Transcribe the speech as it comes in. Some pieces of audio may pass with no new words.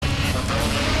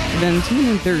Then tune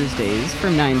in Thursdays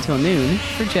from 9 till noon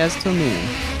for Jazz Till Noon.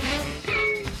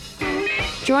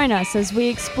 Join us as we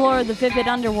explore the vivid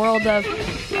underworld of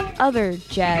other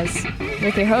jazz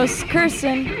with your hosts,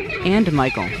 Kirsten and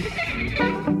Michael.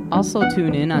 Also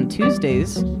tune in on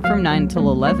Tuesdays from 9 till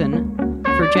 11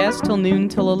 for Jazz Till Noon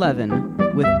till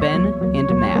 11 with Ben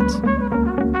and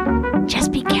Matt.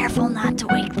 Just be careful not to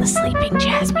wake the sleeping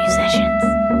jazz musicians.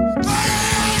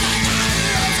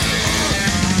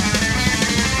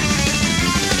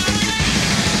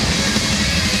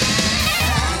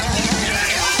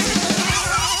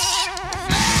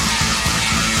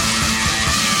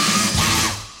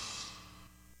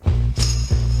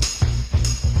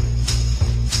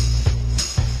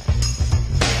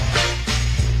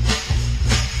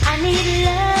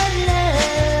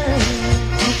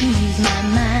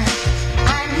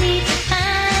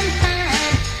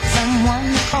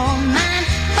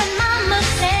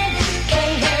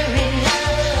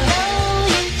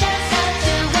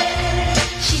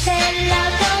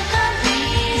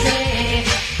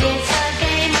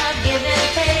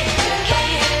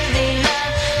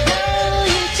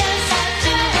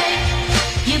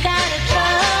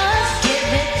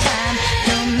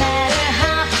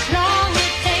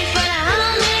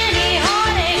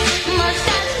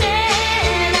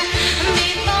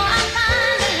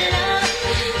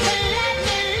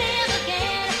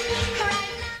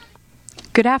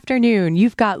 Good afternoon.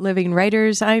 You've got Living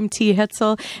Writers. I'm T.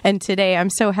 Hetzel, and today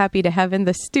I'm so happy to have in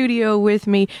the studio with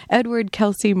me Edward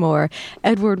Kelsey Moore.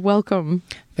 Edward, welcome.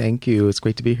 Thank you. It's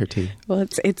great to be here, T. Well,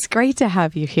 it's great to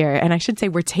have you here. And I should say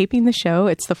we're taping the show.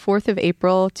 It's the 4th of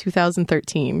April,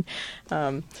 2013.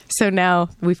 So now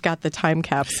we've got the time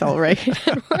capsule, right?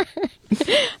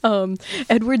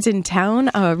 Edward's in town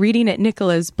reading at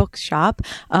Nicola's Bookshop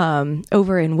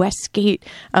over in Westgate,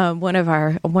 one of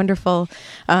our wonderful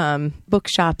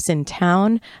bookshops in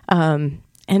town.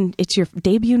 And it's your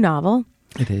debut novel.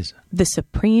 It is. The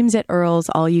Supremes at Earl's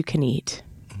All You Can Eat.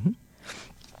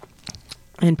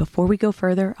 And before we go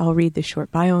further, I'll read the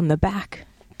short bio on the back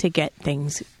to get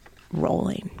things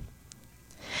rolling.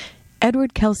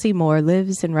 Edward Kelsey Moore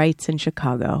lives and writes in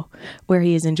Chicago, where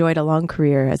he has enjoyed a long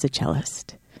career as a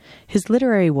cellist. His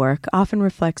literary work often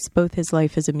reflects both his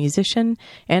life as a musician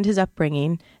and his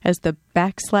upbringing as the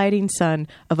backsliding son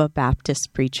of a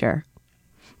Baptist preacher.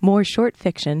 Moore's short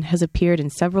fiction has appeared in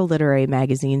several literary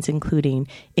magazines, including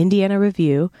Indiana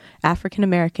Review, African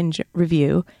American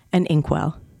Review, and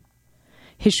Inkwell.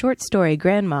 His short story,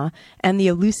 Grandma and the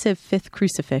Elusive Fifth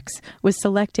Crucifix, was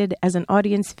selected as an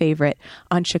audience favorite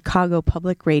on Chicago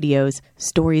Public Radio's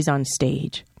Stories on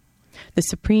Stage. The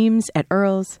Supremes at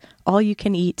Earl's All You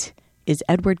Can Eat is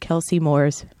Edward Kelsey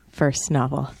Moore's first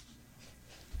novel.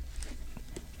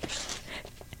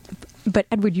 But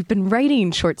Edward, you've been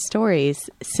writing short stories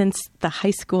since the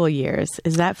high school years.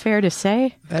 Is that fair to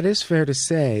say? That is fair to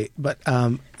say, but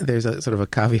there's a sort of a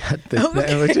caveat,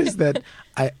 which is that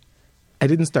I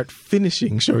didn't start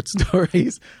finishing short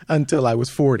stories until I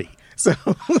was 40. So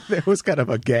there was kind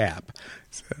of a gap.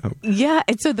 So. Yeah,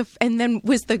 and then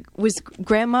was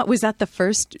Grandma, was that the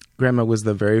first? Grandma was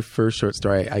the very first short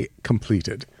story I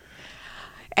completed.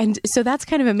 And so that's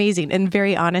kind of amazing and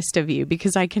very honest of you,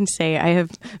 because I can say I have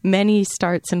many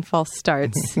starts and false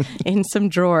starts in some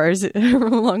drawers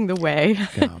along the way.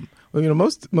 Well,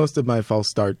 most of my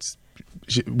false starts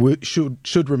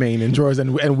should remain in drawers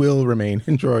and will remain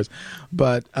in drawers,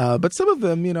 but some of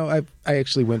them, I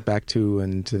actually went back to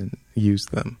and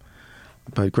used them.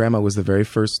 But Grandma was the very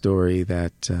first story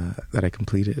that I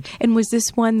completed. And was this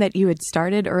one that you had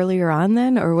started earlier on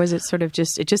then, or was it sort of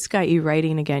it just got you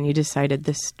writing again? You decided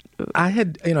this. I'd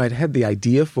had the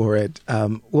idea for it.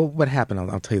 Well, what happened?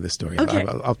 I'll tell you the story. Okay.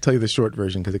 I'll tell you the short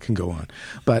version because it can go on.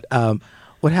 But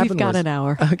what happened? We've got an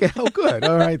hour. Okay. Oh, good.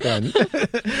 All right then.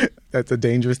 That's a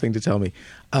dangerous thing to tell me.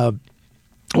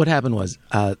 What happened was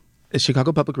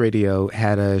Chicago Public Radio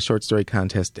had a short story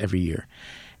contest every year,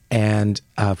 and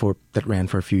that ran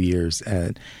for a few years,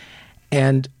 and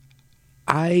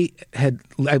I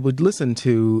would listen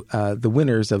to the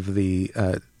winners of the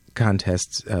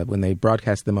contests when they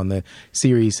broadcast them on the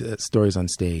series Stories on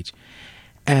Stage,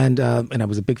 and I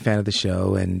was a big fan of the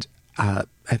show, and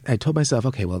I told myself,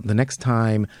 okay, well, the next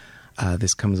time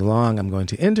this comes along, I'm going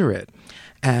to enter it.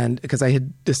 And because I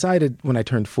had decided when I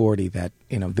turned 40 that,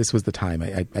 this was the time.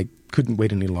 I couldn't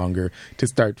wait any longer to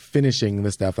start finishing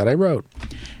the stuff that I wrote.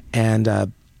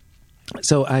 And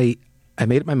so I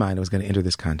made up my mind I was going to enter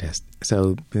this contest.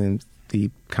 So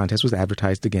the contest was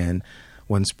advertised again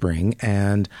one spring,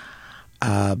 and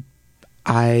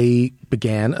I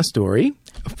began a story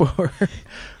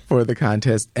for the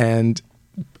contest, and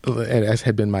as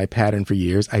had been my pattern for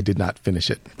years, I did not finish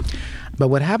it. But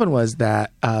what happened was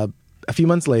that a few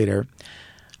months later,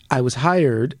 I was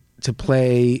hired to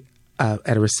play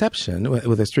at a reception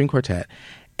with a string quartet,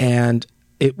 and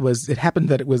it happened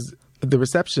that it was the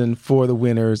reception for the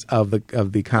winners of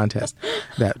the contest.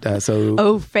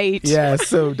 Oh, fate! Yeah,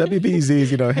 so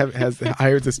WBEZ, has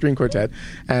hired the string quartet,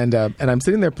 and I'm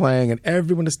sitting there playing, and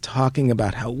everyone is talking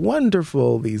about how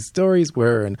wonderful these stories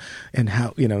were, and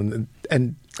how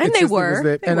and they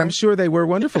were, I'm sure they were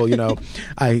wonderful.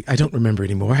 I don't remember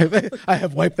anymore. I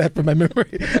have wiped that from my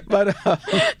memory, but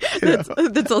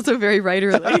that's also very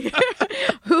writerly.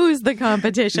 Who's the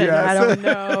competition? Yes. I don't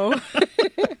know.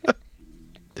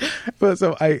 But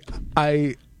so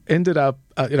I ended up,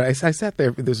 I sat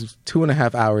there. This was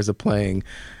 2.5 hours of playing,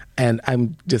 and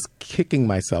I'm just kicking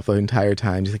myself the entire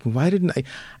time, just thinking, why didn't I?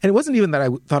 And it wasn't even that I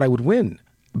thought I would win,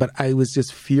 but I was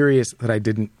just furious that I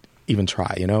didn't even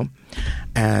try,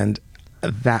 And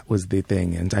that was the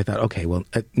thing. And I thought, okay, well,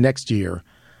 next year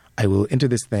I will enter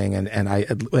this thing, and I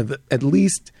at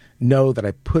least know that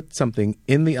I put something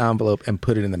in the envelope and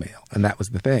put it in the mail, and that was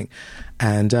the thing.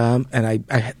 And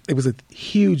it was a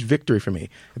huge victory for me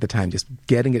at the time, just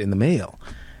getting it in the mail.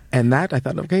 And that I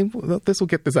thought, okay, well, this will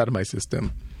get this out of my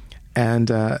system. And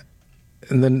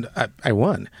then I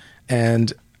won.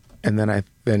 And then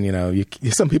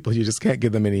some people, you just can't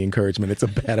give them any encouragement. It's a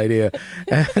bad idea.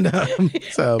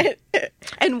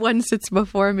 And one sits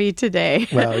before me today.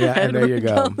 Well, yeah, and there you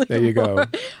go. There you go.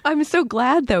 I'm so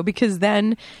glad though, because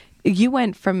then you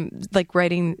went from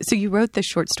writing. So you wrote the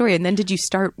short story, and then did you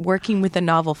start working with the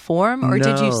novel form, or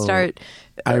did you start?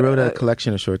 I wrote a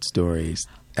collection of short stories,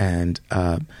 and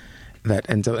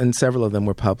several of them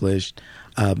were published.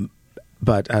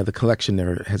 But the collection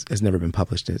has never been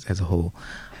published as a whole.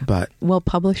 But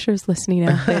publishers listening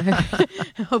out there,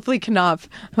 hopefully Knopf,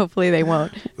 hopefully they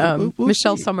won't.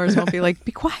 Michelle Summers won't be like,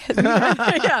 be quiet.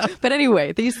 Yeah. But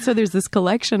anyway, there's this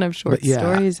collection of short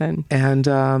stories, and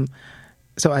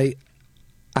so I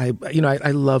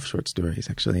love short stories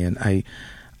actually, and I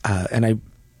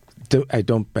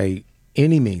don't by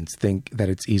any means think that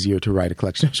it's easier to write a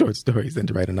collection of short stories than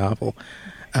to write a novel.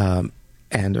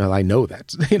 And I know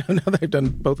that, now that I've done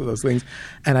both of those things.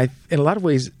 And in a lot of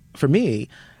ways, for me,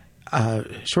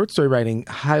 short story writing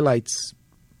highlights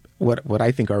what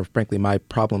I think are, frankly, my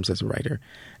problems as a writer.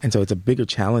 And so it's a bigger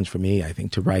challenge for me, I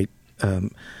think, to write,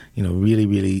 really,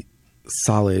 really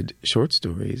solid short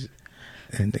stories.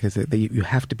 And because you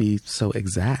have to be so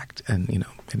exact, and you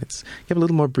have a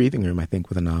little more breathing room, I think,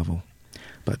 with a novel.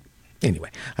 But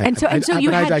anyway, I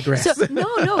digress. So, no,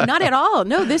 not at all.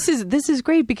 No, this is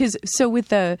great because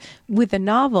with a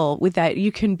novel, with that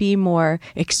you can be more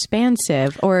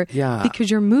expansive, because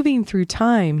you're moving through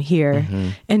time here,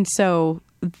 and so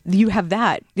you have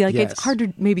that. Yes. It's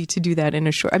harder maybe to do that in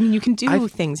a short. I mean, you can do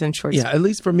things in short. Yeah, at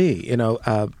least for me,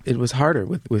 it was harder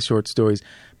with short stories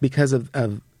because of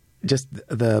just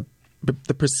the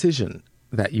precision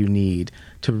that you need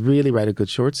to really write a good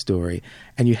short story,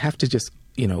 and you have to just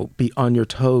be on your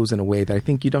toes in a way that I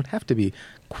think you don't have to be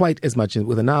quite as much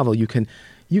with a novel. You can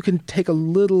take a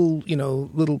little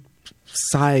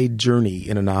side journey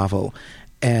in a novel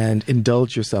and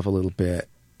indulge yourself a little bit.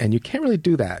 And you can't really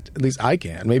do that. At least I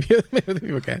can. Maybe other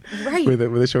people can. Right. With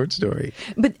a short story.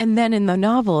 And then in the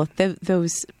novel,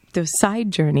 those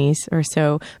side journeys or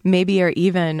so maybe are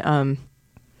even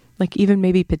even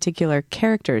maybe particular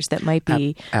characters that might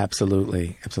be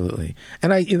absolutely.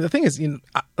 And the thing is,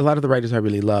 a lot of the writers I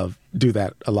really love do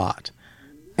that a lot,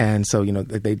 and so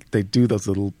they do those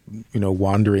little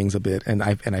wanderings a bit, and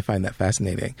I find that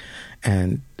fascinating,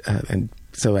 and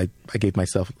so I gave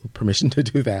myself permission to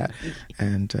do that,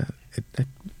 and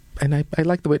I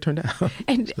like the way it turned out.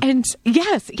 and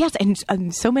yes,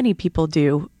 and so many people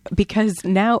do because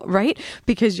now, right?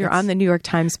 Because you're on the New York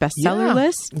Times bestseller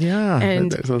list. Yeah,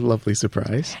 and that's a lovely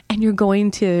surprise. And you're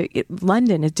going to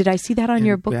London. Did I see that on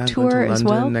your book tour as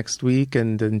well? London next week,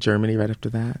 and then Germany right after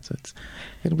that. So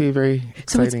it'll be very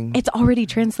exciting. So it's already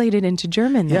translated into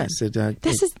German. Then. Yes, it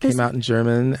came out in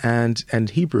German and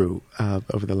Hebrew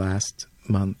over the last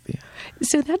month. Yeah.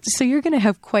 So you're going to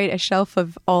have quite a shelf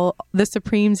of all the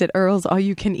Supremes at Earl's All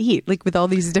You Can Eat, with all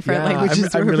these different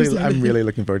languages. I'm really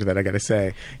looking forward to that. I got to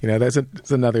say,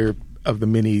 that's another of the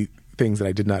many things that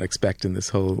I did not expect in this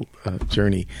whole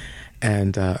journey,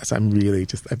 and so I'm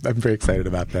very excited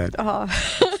about that.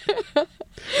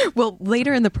 Well,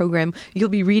 later in the program, you'll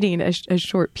be reading a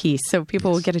short piece, so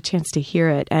people will get a chance to hear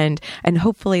it. And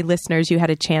hopefully, listeners, you had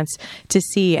a chance to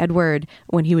see Edward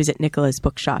when he was at Nicola's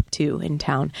Bookshop, too, in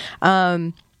town.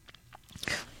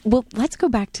 Well, let's go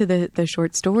back to the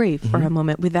short story for a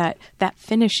moment with that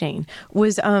finishing.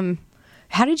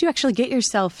 how did you actually get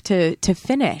yourself to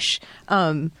finish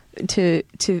to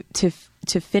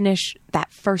finish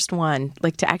that first one,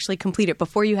 like to actually complete it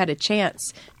before you had a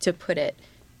chance to put it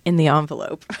in the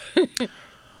envelope?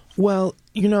 Well,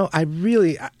 I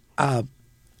really, I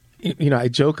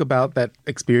joke about that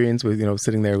experience with,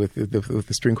 sitting there with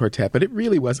the string quartet, but it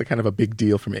really was a kind of a big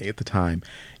deal for me at the time.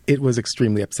 It was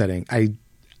extremely upsetting.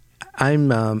 I'm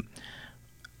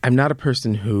not a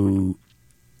person who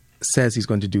says he's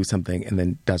going to do something and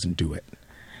then doesn't do it.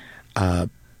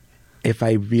 If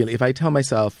I tell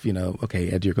myself, okay,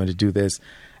 Ed, you're going to do this,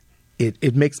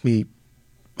 it makes me.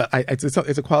 It's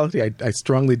a quality I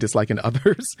strongly dislike in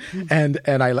others, and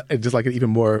I dislike it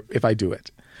even more if I do it,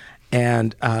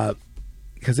 and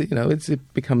because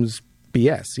it becomes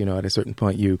BS. At a certain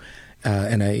point, you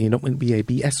don't want to be a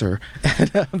BSer,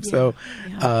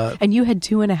 and you had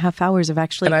 2.5 hours of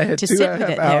actually and I had to 2.5 sit with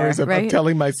it hours there, right? of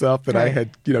telling myself that I Right.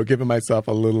 had given myself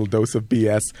a little dose of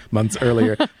BS months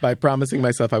earlier by promising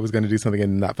myself I was going to do something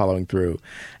and not following through,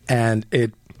 and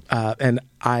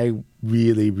I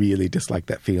really, really disliked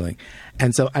that feeling.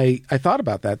 And so I thought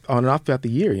about that on and off throughout the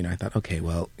year. I thought, okay,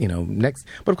 well, next.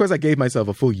 But of course, I gave myself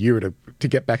a full year to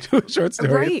get back to a short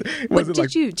story. Right. It But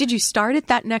wasn't did you start it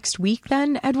that next week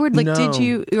then, Edward? Like, No. did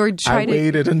you or try I to?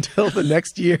 waited until the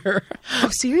next year. Oh,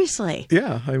 seriously?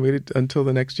 Yeah, I waited until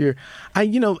the next year. I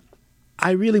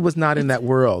really was not in that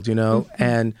world,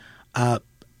 and I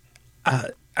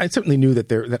certainly knew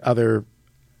that other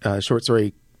short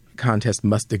story contests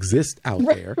must exist out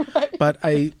there, but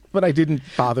I didn't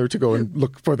bother to go and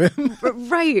look for them.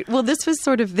 Right. Well, this was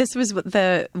what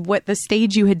the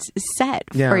stage you had set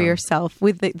Yeah. for yourself.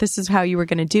 This is how you were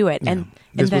going to do it, and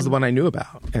This was then- the one I knew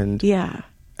about, and Yeah.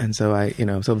 and so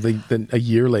a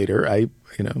year later, I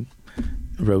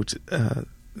wrote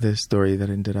the story that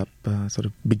ended up sort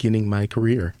of beginning my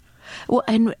career. Well,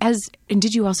 and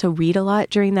did you also read a lot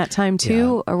during that time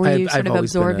too, Yeah. or were you I've sort of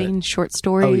always been absorbing short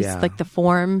stories, yeah. like the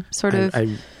form sort of?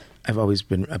 I've always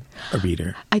been a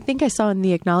reader. I think I saw in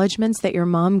the acknowledgments that your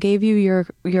mom gave you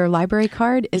your library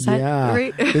card. Is that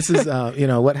right? This is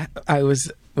what I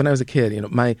was when I was a kid.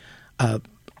 My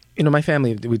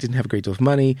family, we didn't have a great deal of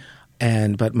money,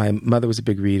 but my mother was a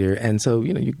big reader, and so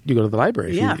you go to the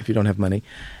library if you don't have money.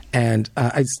 And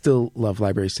I still love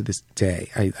libraries to this day.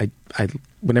 I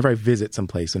whenever I visit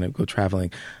someplace and I go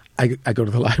traveling, I go to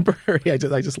the library. I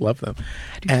just love them.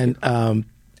 And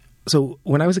so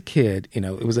when I was a kid,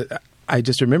 I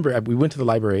just remember we went to the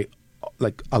library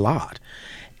like a lot,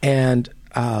 and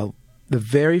the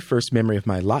very first memory of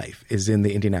my life is in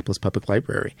the Indianapolis Public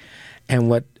Library. And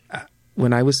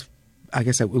when I was, I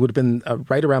guess it would have been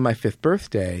right around my 5th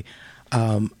birthday,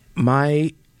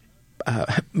 my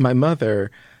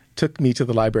mother took me to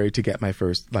the library to get my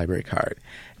first library card.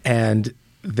 And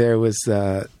there was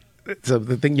so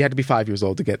the thing, you had to be 5 years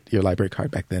old to get your library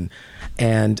card back then.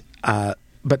 And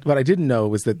but what I didn't know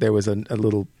was that there was a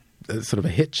little sort of a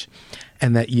hitch,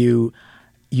 and that you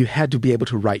had to be able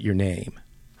to write your name.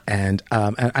 And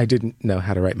I didn't know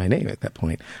how to write my name at that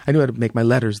point. I knew how to make my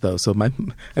letters, though. So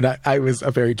I was a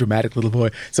very dramatic little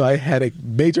boy. So I had a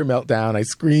major meltdown. I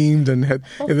screamed and had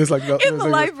in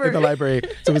the library.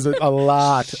 So it was a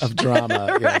lot of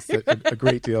drama. Yes, a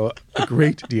great deal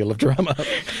of drama.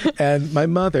 And my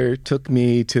mother took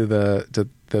me to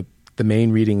the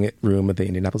main reading room of the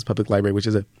Indianapolis Public Library, which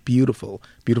is a beautiful,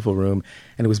 beautiful room,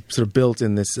 and it was sort of built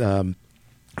in this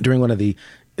during one of the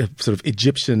sort of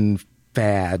Egyptian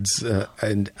fads of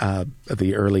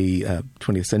the early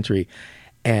 20th century,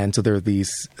 and so there are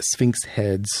these sphinx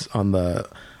heads on the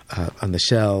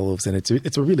shelves, and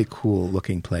it's a really cool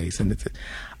looking place,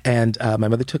 and my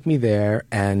mother took me there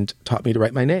and taught me to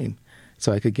write my name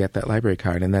so I could get that library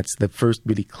card, and that's the first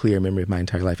really clear memory of my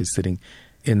entire life, is sitting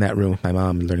in that room with my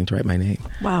mom and learning to write my name.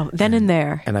 Wow. Then and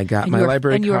there. And I got my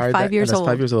library card. And you were 5 years old.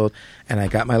 I was 5 years old, and I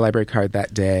got my library card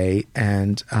that day,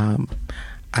 and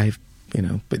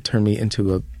it turned me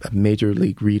into a major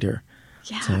league reader.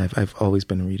 Yeah. So I've always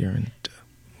been a reader, and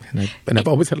I've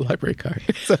always had a library card.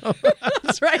 So.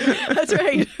 That's right. That's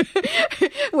right.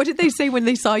 What did they say when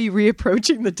they saw you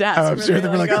reapproaching the desk? I'm sure they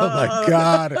were like, "Oh my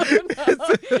God,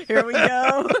 no, here we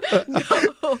go."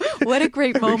 No. What a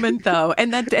great moment, though,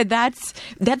 and that's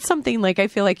something like I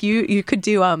feel like you could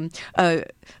do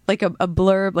like a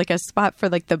blurb, like a spot for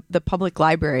like the public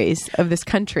libraries of this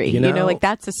country. You know, like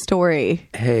that's a story.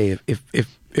 Hey,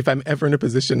 if I'm ever in a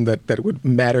position that would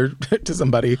matter to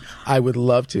somebody, I would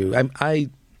love to.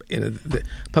 The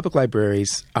public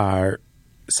libraries are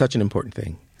such an important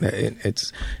thing.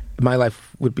 It's my life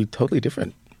would be totally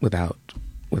different without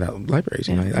libraries.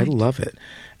 I love it,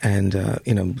 and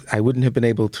I wouldn't have been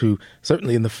able to,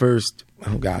 certainly in the first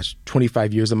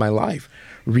 25 years of my life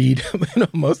read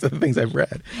most of the things I've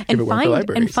read.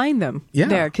 And find them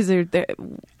there, because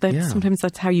sometimes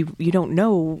that's how you don't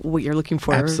know what you're looking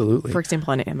for. Absolutely. For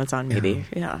example, on Amazon, maybe.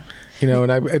 Yeah.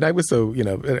 And I was so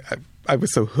I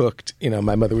was so hooked.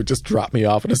 My mother would just drop me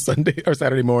off on a Sunday or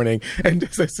Saturday morning and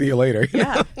just say, "See you later."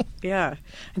 Yeah.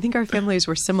 I think our families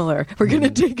were similar. We're going to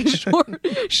take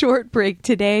a short break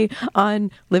today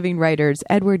on Living Writers.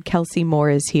 Edward Kelsey Moore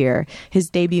is here. His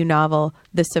debut novel,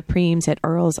 The Supremes at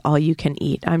Earl's All You Can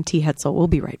Eat. I'm T. Hetzel. We'll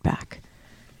be right back.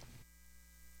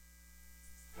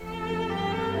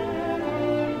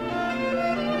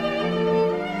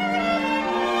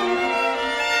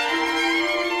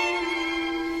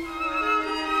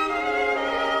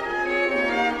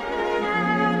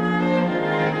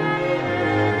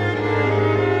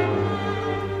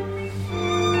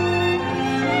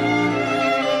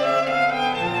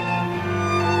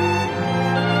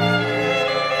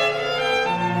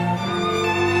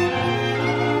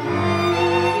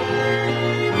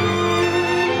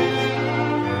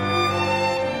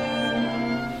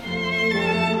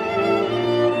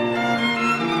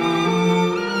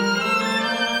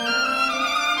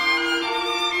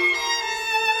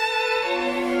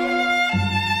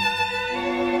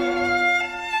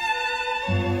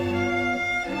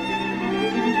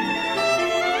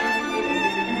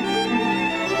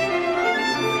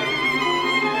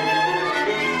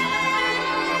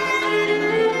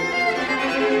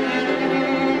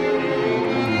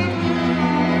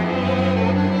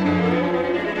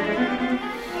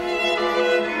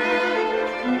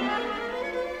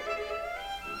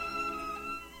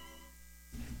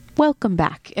 Welcome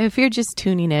back. If you're just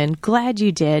tuning in, glad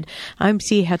you did. I'm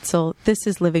T. Hetzel. This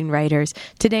is Living Writers.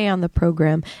 Today on the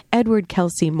program, Edward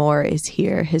Kelsey Moore is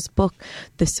here. His book,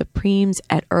 The Supremes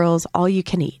at Earl's All You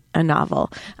Can Eat, a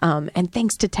novel. And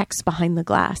thanks to Text Behind the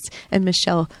Glass and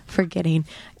Michelle for getting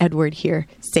Edward here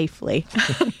safely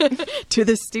to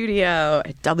the studio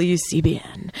at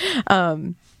WCBN.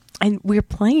 And we're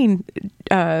playing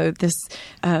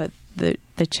the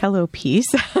cello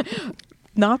piece.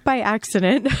 Not by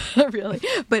accident, really,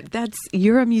 but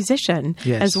you're a musician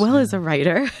as well as a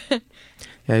writer. Yeah,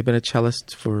 I've been a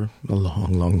cellist for a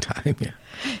long, long time. Yeah.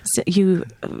 So you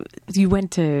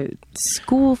went to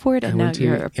school for it, and now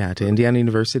you're to Indiana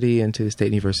University and to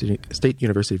State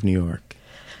University of New York.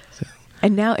 So.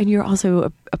 And you're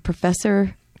also a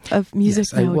professor of music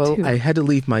now too. I had to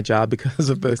leave my job because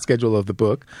of the schedule of the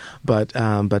book, but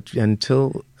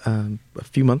until a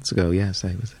few months ago, yes,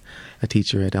 I was a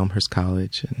teacher at Elmhurst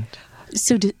College. And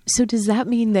so does that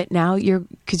mean that now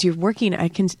because you're working? I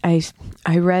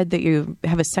read that you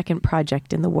have a second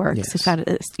project in the works. Yes. Is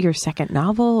that your second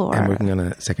novel? Or? I'm working on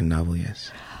a second novel,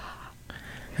 yes.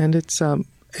 And it's so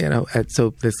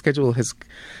the schedule has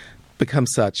become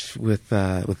such with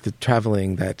the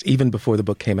traveling that even before the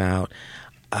book came out,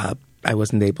 I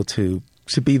wasn't able to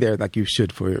be there like you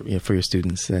should for your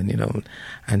students,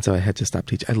 and so I had to stop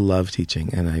teaching. I love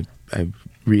teaching, and I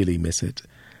really miss it,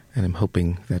 and I'm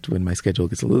hoping that when my schedule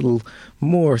gets a little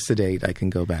more sedate, I can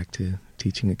go back to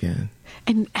teaching again.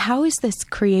 And how is this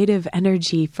creative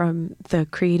energy from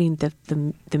creating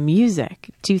the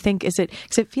music? Do you think because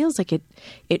it feels like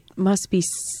it must be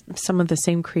some of the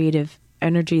same creative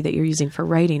energy that you're using for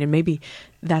writing, and maybe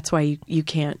that's why you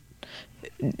can't.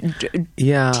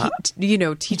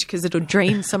 Teach because it'll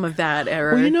drain some of that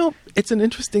error. Well, it's an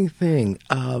interesting thing.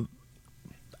 I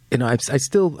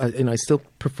still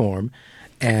perform,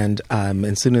 and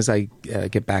as soon as I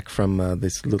get back from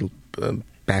this little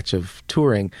batch of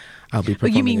touring, I'll be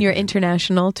performing. You mean your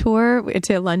international tour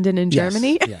to London and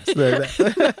Germany? Yes.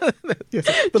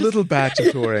 The little batch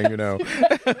of touring,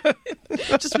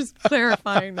 Just was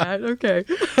clarifying that. Okay.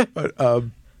 But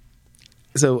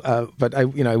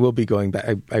I will be going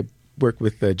back. I work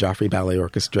with the Joffrey Ballet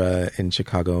Orchestra in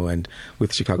Chicago and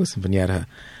with Chicago Sinfonietta,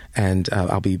 and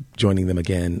I'll be joining them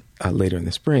again later in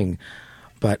the spring.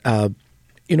 But I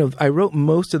wrote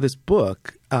most of this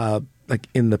book like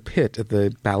in the pit at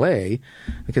the ballet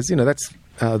because that's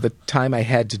the time I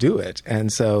had to do it,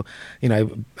 and so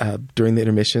during the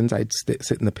intermissions I'd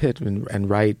sit in the pit and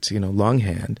write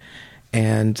longhand,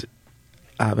 and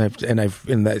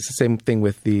that's the same thing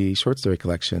with the short story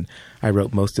collection. I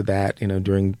wrote most of that,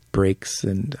 during breaks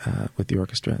and with the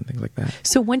orchestra and things like that.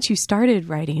 So once you started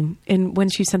writing, and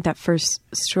once you sent that first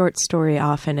short story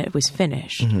off and it was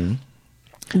finished, mm-hmm.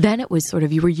 then it was sort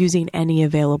of you were using any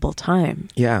available time.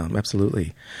 Yeah,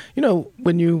 absolutely.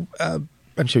 When you, I'm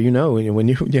sure when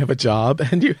you have a job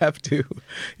and you have to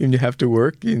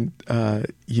work,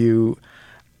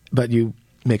 but you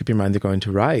make up your mind they're going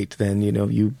to write, then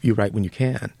you write when you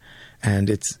can, And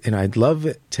it's, I'd love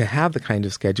to have the kind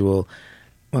of schedule.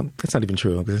 Well, that's not even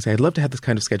true. I was going to say I'd love to have this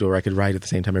kind of schedule where I could write at the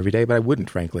same time every day, but I wouldn't,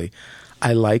 frankly.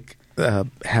 I like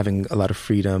having a lot of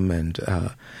freedom and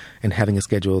having a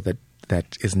schedule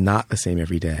that is not the same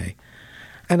every day.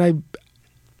 And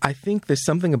I think there's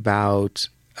something about,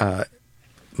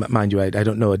 mind you, I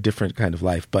don't know a different kind of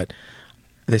life, but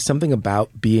there's something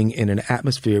about being in an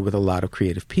atmosphere with a lot of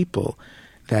creative people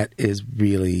that is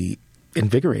really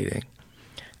invigorating.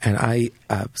 And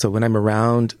so when I'm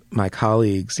around my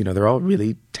colleagues, they're all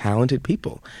really talented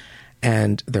people,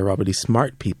 and they're all really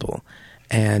smart people.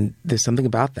 And there's something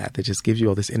about that just gives you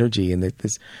all this energy, and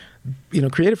this,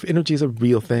 creative energy is a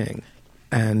real thing.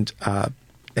 And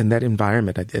that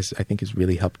environment, I think, has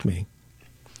really helped me.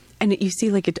 And you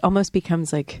see, like, it almost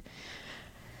becomes like,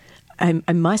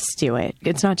 I must do it.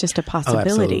 It's not just a possibility.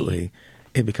 Oh, absolutely.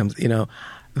 It becomes,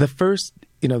 the first,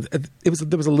 there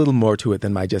was a little more to it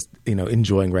than my just,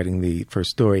 enjoying writing the first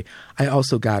story. I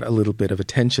also got a little bit of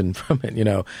attention from it.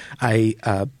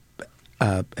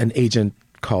 An agent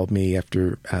called me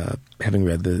after having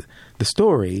read the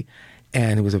story,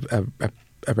 and it was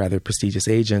a rather prestigious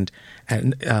agent,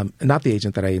 and not the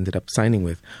agent that I ended up signing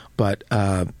with, but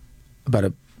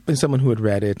someone who had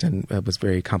read it and was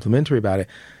very complimentary about it.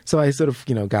 So I sort of,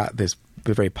 got this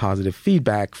very positive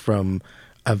feedback from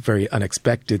a very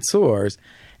unexpected source,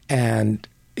 and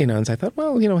and so I thought,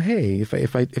 well, hey, if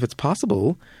it's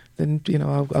possible, then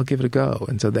I'll give it a go,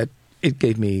 and so that it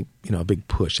gave me a big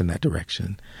push in that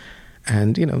direction,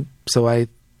 and so I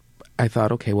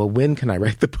thought, okay, well, when can I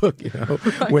write the book?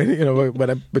 Right. When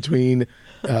I'm between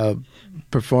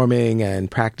performing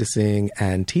and practicing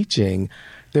and teaching,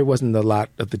 there wasn't a lot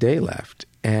of the day left.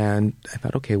 And I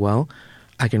thought, okay, well,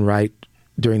 I can write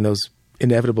during those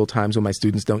inevitable times when my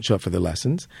students don't show up for the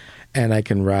lessons. And I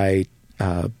can write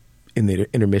in the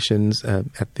intermissions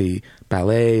at the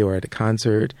ballet or at a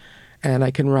concert. And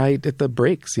I can write at the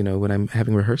breaks, when I'm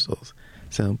having rehearsals.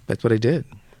 So that's what I did.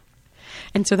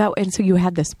 And so you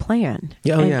had this plan.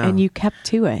 Oh, yeah. And you kept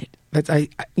to it.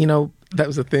 That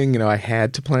was the thing, I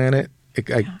had to plan it.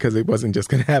 Because it wasn't just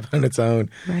going to happen on its own.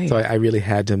 Right. So I really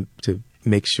had to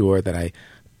make sure that I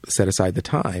set aside the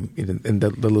time, and the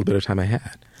little bit of time I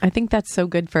had. I think that's so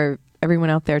good for everyone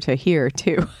out there to hear,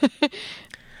 too.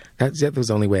 That was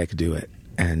the only way I could do it.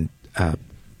 And,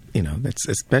 that's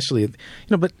especially,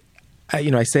 but,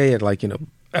 I say it like,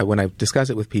 when I discuss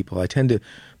it with people, I tend to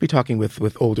be talking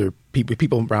with older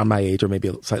people around my age or maybe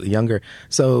slightly younger.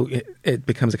 So it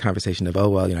becomes a conversation of, oh,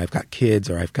 well, I've got kids,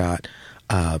 or I've got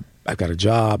a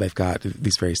job, I've got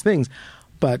these various things,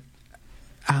 but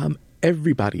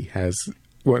everybody has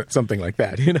something like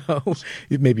that,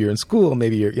 Maybe you're in school,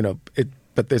 maybe you're,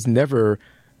 but there's never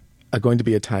going to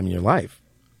be a time in your life.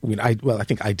 I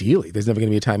think ideally there's never going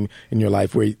to be a time in your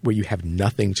life where you have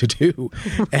nothing to do,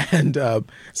 and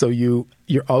so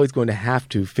you're always going to have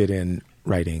to fit in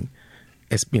writing,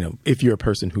 as if you're a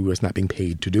person who is not being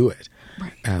paid to do it,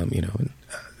 right.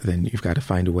 Then you've got to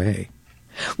find a way.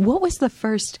 What was the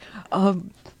first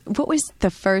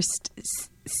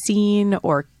scene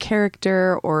or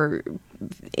character or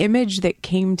image that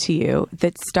came to you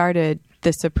that started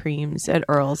the Supremes at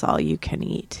Earl's All You Can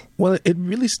Eat? Well, it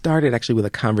really started actually with a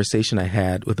conversation I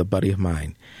had with a buddy of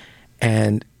mine,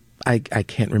 and I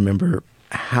can't remember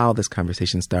how this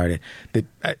conversation started.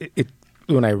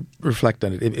 When I reflect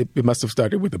on it, it must have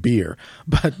started with a beer,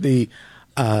 but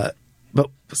but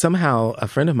somehow a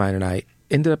friend of mine and I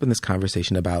ended up in this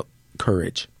conversation about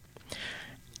courage.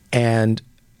 And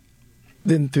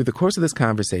then through the course of this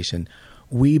conversation,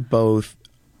 we both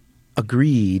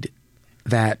agreed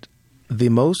that the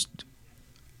most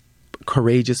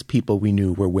courageous people we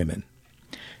knew were women.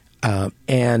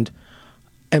 And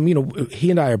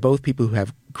he and I are both people who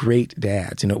have great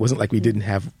dads. It wasn't like we didn't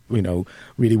have,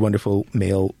 really wonderful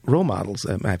male role models.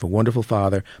 I have a wonderful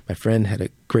father. My friend had a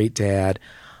great dad.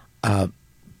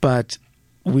 But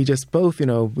we just both,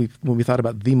 when we thought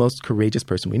about the most courageous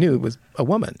person we knew, it was a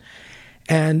woman.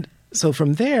 And so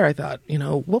from there, I thought,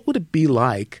 what would it be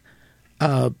like,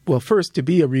 first to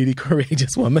be a really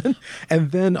courageous woman,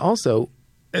 and then also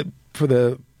for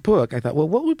the book, I thought, well,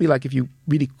 what would it be like if you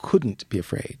really couldn't be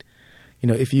afraid?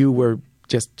 If you were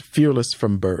just fearless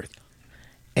from birth,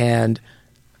 and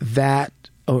that,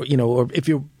 or if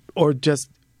you, or just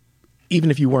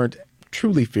even if you weren't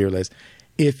truly fearless,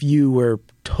 if you were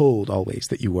told always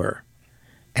that you were,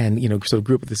 and sort of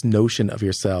grew up with this notion of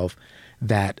yourself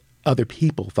that other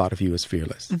people thought of you as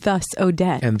fearless. Thus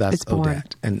Odette. And thus born.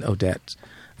 Odette. And Odette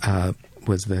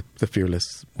was the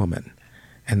fearless woman.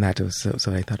 And that was,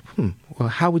 so I thought, well,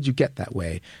 how would you get that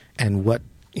way? And what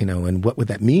would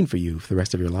that mean for you for the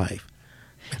rest of your life?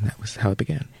 And that was how it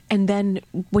began. And then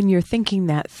when you're thinking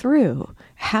that through,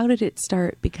 how did it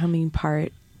start becoming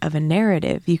part of a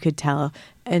narrative you could tell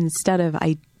instead of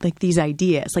like these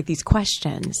ideas, like these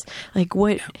questions? Like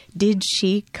what did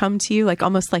she come to you? Like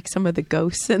almost like some of the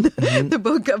ghosts in the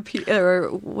book up here, or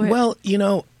what? Well,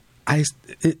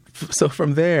 so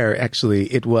from there,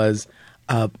 actually, it was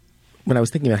when I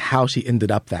was thinking about how she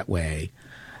ended up that way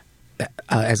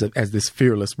as this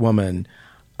fearless woman.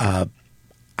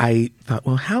 I thought,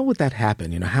 well, how would that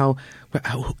happen? How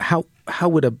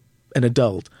would an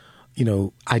adult,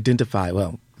 identify,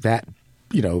 well, that,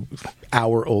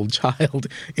 hour-old child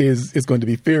is going to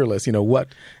be fearless. What?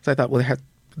 So I thought, well,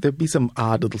 there'd be some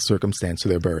odd little circumstance to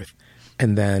their birth.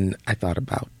 And then I thought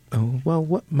about, oh, well,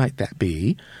 what might that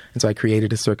be? And so I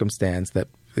created a circumstance that,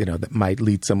 that might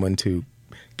lead someone to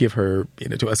give her,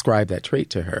 to ascribe that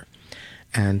trait to her.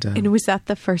 And was that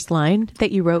the first line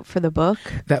that you wrote for the book?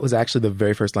 That was actually the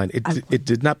very first line. It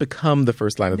did not become the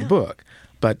first line of the book,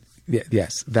 but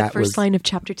yes, that was the first line of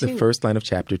chapter 2. The first line of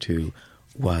chapter 2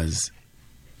 was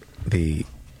the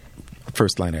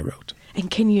first line I wrote.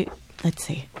 And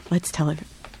let's tell it.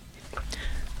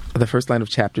 The first line of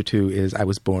chapter 2 is, I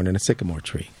was born in a sycamore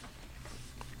tree.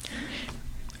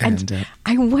 And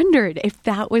I wondered if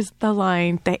that was the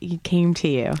line that came to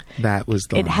you. That was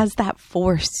the line. It has that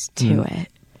force to it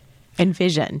and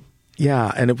vision.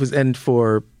 Yeah, and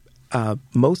for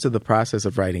most of the process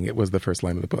of writing, it was the first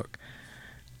line of the book.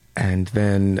 And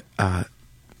then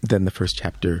the first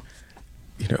chapter,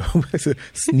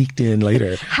 sneaked in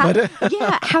later. How did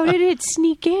it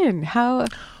sneak in? How?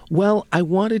 Well, I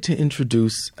wanted to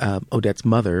introduce Odette's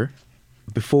mother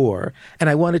before, and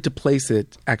I wanted to place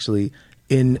it actually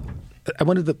I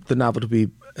wanted the novel to be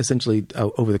essentially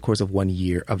over the course of 1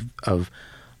 year of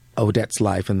Odette's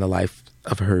life and the life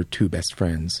of her 2 best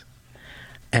friends.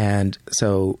 And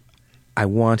so I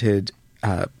wanted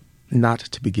not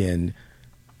to begin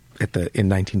in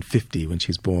 1950 when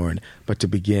she's born, but to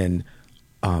begin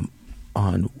on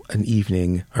an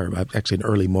evening, or actually an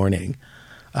early morning,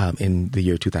 in the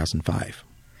year 2005.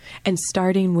 And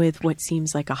starting with what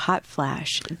seems like a hot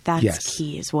flash, that's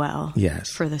key as well. Yes.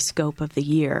 For the scope of the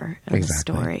year of the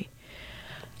story.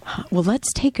 Well,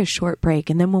 let's take a short break,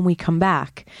 and then when we come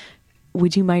back,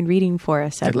 would you mind reading for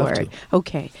us, Edward? I'd love to.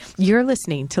 Okay. You're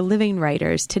listening to Living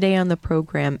Writers. Today on the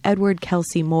program, Edward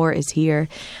Kelsey Moore is here.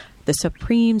 The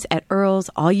Supremes at Earl's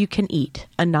All You Can Eat,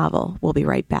 a novel. We'll be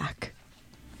right back.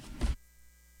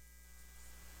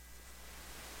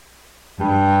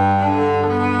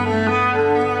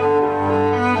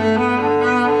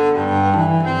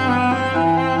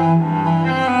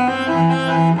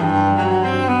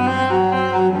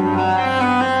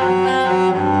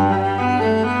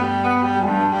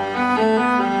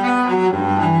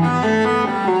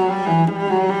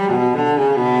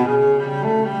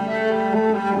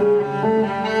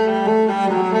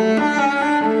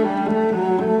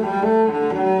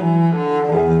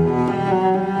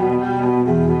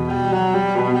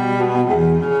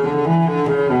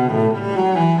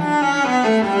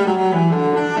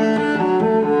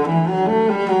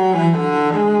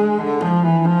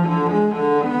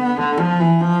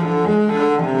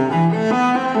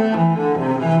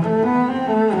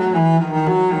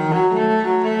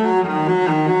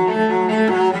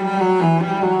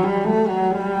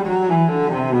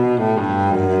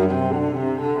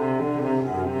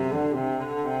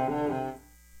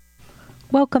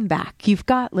 Welcome back. You've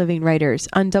got Living Writers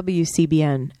on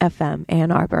WCBN FM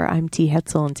Ann Arbor. I'm T.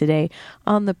 Hetzel, and today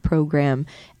on the program,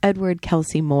 Edward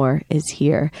Kelsey Moore is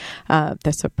here.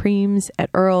 The Supremes at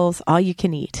Earl's, All You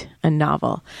Can Eat, a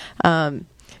novel.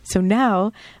 So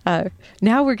now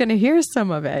we're going to hear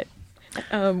some of it.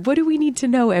 What do we need to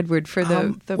know, Edward, for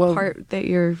the part that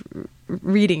you're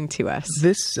reading to us?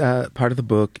 This part of the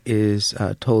book is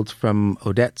told from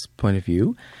Odette's point of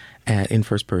view, in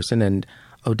first person, and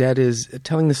Odette is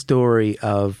telling the story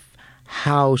of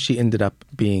how she ended up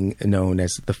being known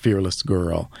as the fearless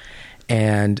girl.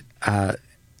 And the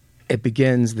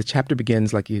chapter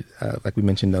begins, like we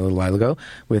mentioned a little while ago,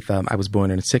 with I was born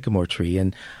in a sycamore tree.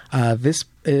 And this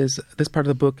part of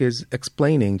the book is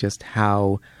explaining just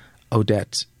how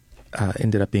Odette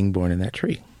ended up being born in that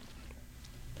tree.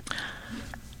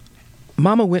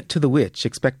 Mama went to the witch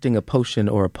expecting a potion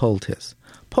or a poultice.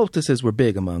 Poultices were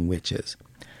big among witches.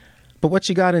 But what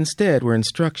she got instead were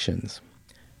instructions.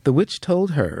 The witch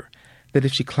told her that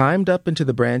if she climbed up into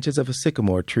the branches of a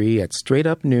sycamore tree at straight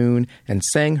up noon and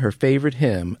sang her favorite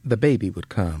hymn, the baby would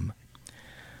come.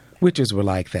 Witches were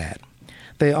like that.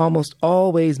 They almost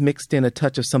always mixed in a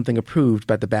touch of something approved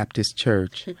by the Baptist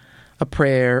Church, a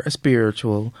prayer, a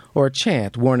spiritual, or a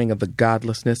chant warning of the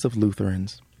godlessness of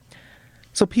Lutherans.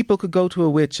 so people could go to a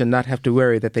witch and not have to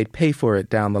worry that they'd pay for it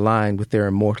down the line with their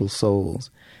immortal souls.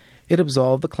 It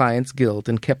absolved the client's guilt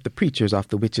and kept the preachers off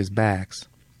the witches' backs.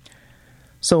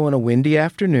 So on a windy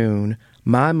afternoon,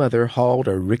 my mother hauled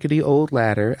a rickety old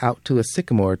ladder out to a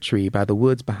sycamore tree by the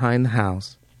woods behind the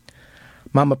house.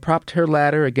 Mama propped her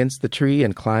ladder against the tree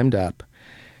and climbed up.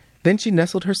 Then she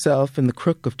nestled herself in the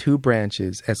crook of 2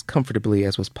 branches as comfortably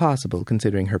as was possible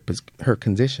considering her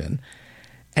condition,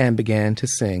 and began to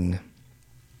sing.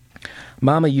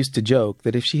 Mama used to joke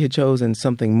that if she had chosen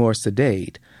something more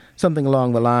sedate, something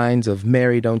along the lines of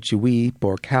Mary Don't You Weep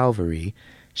or Calvary,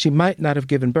 she might not have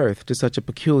given birth to such a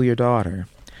peculiar daughter.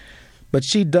 But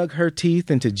she dug her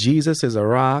teeth into Jesus as a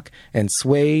rock and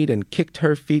swayed and kicked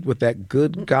her feet with that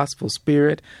good gospel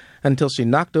spirit until she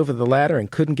knocked over the ladder and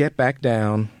couldn't get back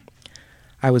down.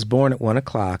 I was born at 1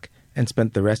 o'clock and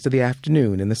spent the rest of the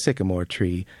afternoon in the sycamore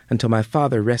tree until my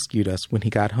father rescued us when he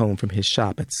got home from his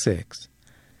shop at 6.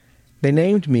 They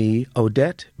named me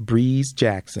Odette Breeze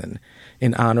Jackson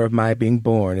in honor of my being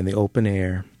born in the open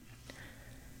air.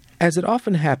 As it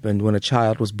often happened when a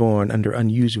child was born under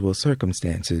unusual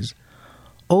circumstances,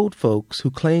 old folks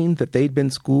who claimed that they'd been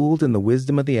schooled in the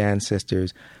wisdom of the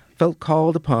ancestors felt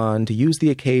called upon to use the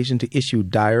occasion to issue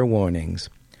dire warnings.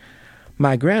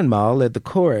 My grandma led the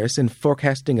chorus in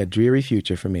forecasting a dreary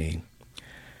future for me.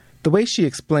 The way she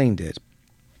explained it,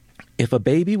 if a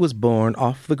baby was born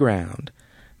off the ground,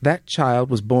 that child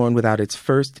was born without its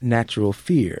first natural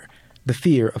fear, the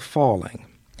fear of falling.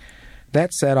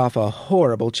 That set off a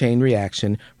horrible chain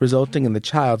reaction, resulting in the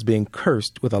child's being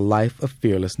cursed with a life of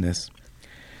fearlessness.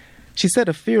 She said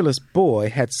a fearless boy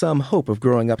had some hope of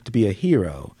growing up to be a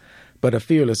hero, but a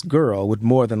fearless girl would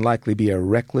more than likely be a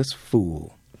reckless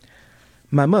fool.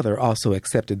 My mother also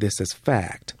accepted this as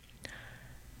fact.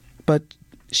 But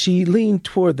she leaned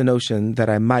toward the notion that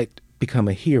I might become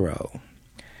a hero.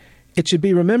 It should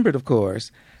be remembered, of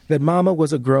course, that Mama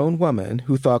was a grown woman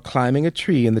who thought climbing a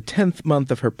tree in the 10th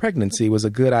month of her pregnancy was a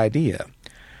good idea.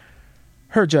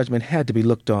 Her judgment had to be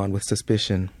looked on with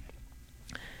suspicion.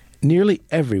 Nearly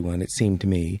everyone, it seemed to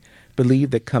me,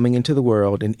 believed that coming into the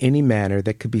world in any manner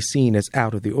that could be seen as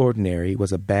out of the ordinary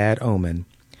was a bad omen.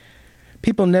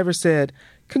 People never said,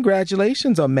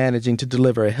 "Congratulations on managing to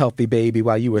deliver a healthy baby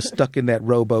while you were stuck in that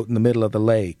rowboat in the middle of the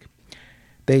lake."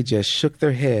 They just shook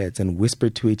their heads and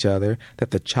whispered to each other that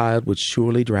the child would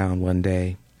surely drown one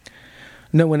day.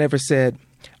 No one ever said,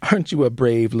 "Aren't you a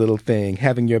brave little thing,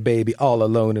 having your baby all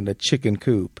alone in a chicken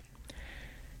coop?"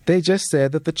 They just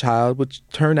said that the child would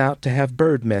turn out to have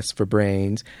bird mess for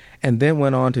brains, and then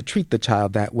went on to treat the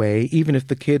child that way, even if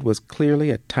the kid was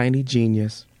clearly a tiny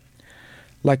genius.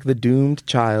 Like the doomed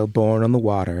child born on the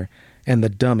water, and the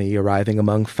dummy arriving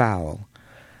among fowl,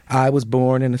 I was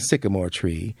born in a sycamore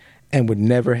tree, and would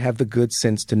never have the good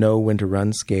sense to know when to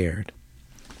run scared.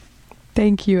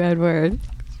 Thank you, Edward.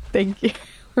 Thank you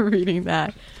for reading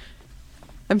that.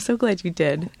 I'm so glad you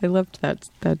did. I loved that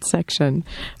section.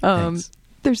 Thanks.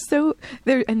 There's so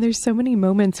many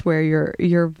moments where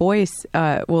your voice,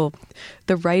 the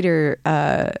writer,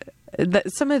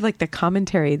 some of like the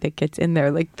commentary that gets in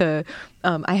there, like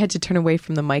I had to turn away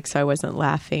from the mic so I wasn't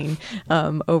laughing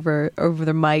over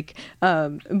the mic,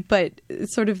 but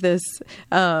sort of this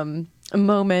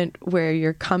moment where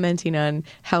you're commenting on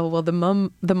how well the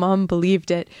mom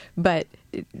believed it, but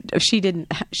she didn't.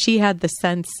 She had the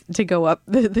sense to go up.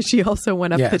 She also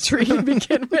went up the tree to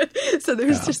begin with. So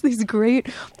there's just these great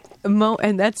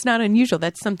and that's not unusual.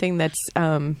 That's something that's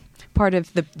part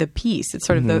of the piece. It's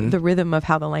sort of the rhythm of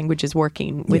how the language is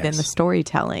working within the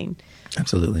storytelling.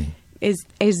 Absolutely. Is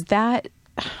that?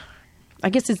 I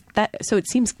guess is that. So it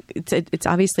seems it's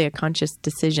obviously a conscious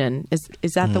decision.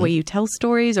 Is that the way you tell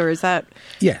stories, or is that?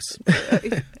 Yes.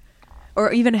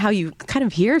 Or even how you kind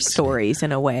of hear stories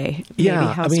in a way. Maybe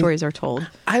how stories are told.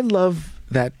 I love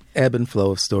that ebb and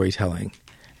flow of storytelling.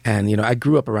 And, I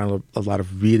grew up around a lot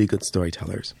of really good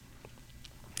storytellers.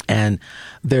 And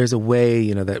there's a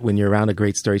way, that when you're around a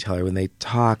great storyteller, when they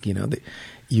talk,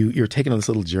 you're taken on this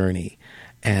little journey.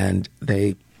 And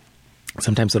they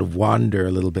sometimes sort of wander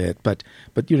a little bit. But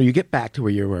you get back to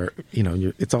where you were,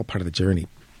 it's all part of the journey.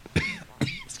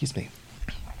 Excuse me.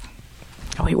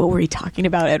 Oh, wait, what were we talking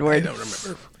about, Edward? I don't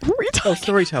remember. What were we talking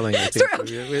storytelling, I think.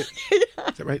 Is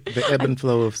that right? The ebb and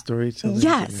flow of storytelling?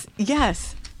 Yes.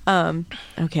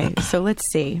 Okay, so let's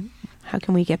see. How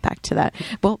can we get back to that?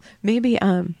 Well, maybe,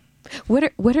 what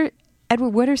are Edward,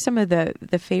 what are some of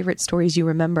the favorite stories you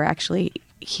remember actually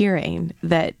hearing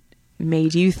that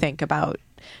made you think about,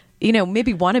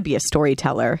 maybe want to be a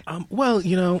storyteller?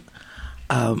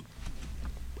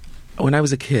 When I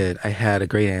was a kid, I had a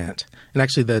great aunt. And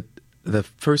actually the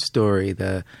first story,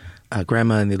 the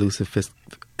Grandma and the Elusive Fifth.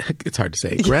 It's hard to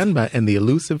say. Grandma and the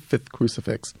Elusive Fifth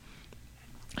Crucifix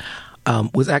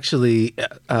was actually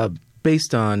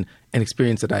based on an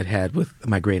experience that I'd had with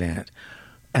my great aunt,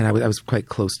 and I was quite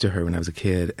close to her when I was a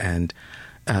kid, and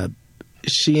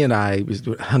she and I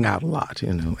hung out a lot,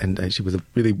 and she was a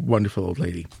really wonderful old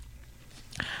lady,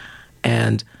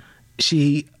 and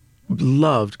she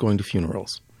loved going to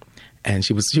funerals, and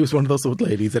she was one of those old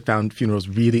ladies that found funerals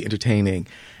really entertaining.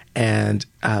 And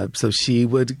so she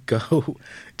would go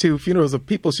to funerals of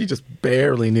people she just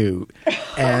barely knew,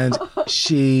 and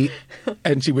she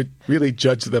would really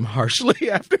judge them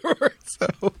harshly afterwards.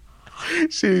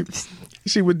 So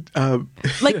she would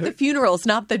like the funerals,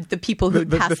 not the people who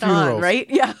passed on, right?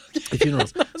 Yeah, the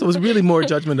funerals. So it was really more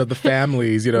judgment of the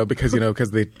families,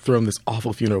 because they'd thrown this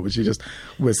awful funeral, but she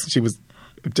was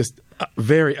just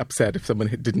very upset if someone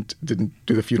didn't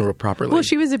do the funeral properly. Well,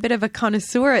 she was a bit of a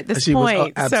connoisseur at this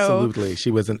point. Absolutely. She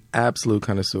was an absolute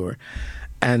connoisseur.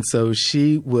 And so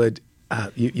she would,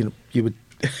 you would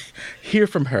hear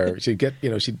from her.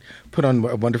 She'd put on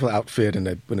a wonderful outfit and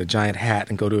a giant hat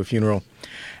and go to a funeral.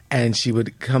 And she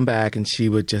would come back and she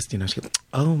would just, she'd go,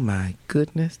 oh my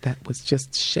goodness, that was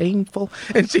just shameful.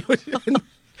 And she would...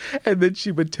 And then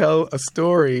she would tell a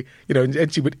story,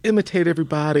 and she would imitate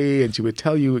everybody, and she would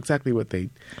tell you exactly what they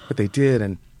did,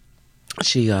 and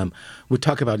she would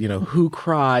talk about who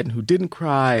cried and who didn't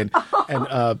cry,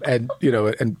 and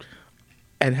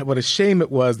what a shame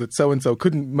it was that so and so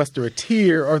couldn't muster a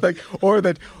tear, or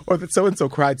that so and so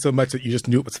cried so much that you just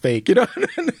knew it was fake, And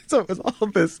so it was all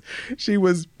this. She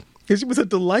was a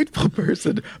delightful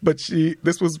person, but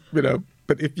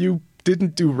but if you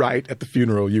didn't do right at the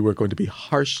funeral, you were going to be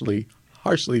harshly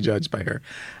judged by her.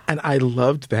 And I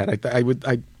loved that.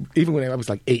 I even when I was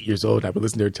like 8 years old, I would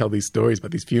listen to her tell these stories about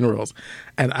these funerals,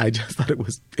 and I just thought it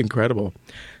was incredible.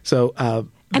 So,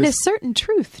 and a certain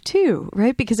truth too,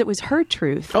 right? Because it was her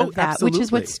truth of that, absolutely. Which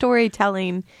is what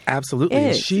storytelling absolutely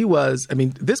is. She was. I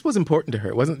mean, this was important to her.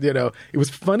 It wasn't. It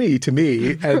was funny to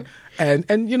me,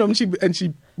 and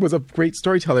she was a great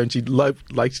storyteller, and she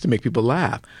liked to make people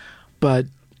laugh, but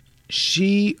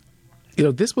she,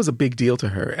 this was a big deal to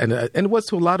her, and it was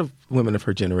to a lot of women of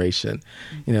her generation,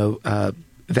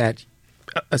 that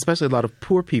especially a lot of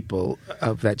poor people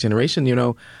of that generation,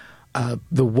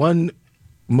 the one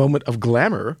moment of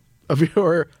glamour of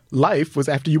your life was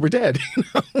after you were dead,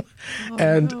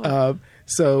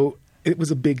 so it was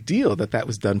a big deal that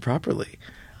was done properly,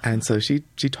 and so she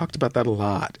talked about that a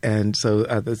lot, and so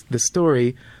the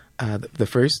story, the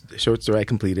first short story I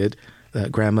completed.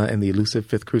 Grandma and the Elusive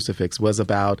Fifth Crucifix was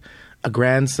about a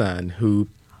grandson who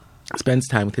spends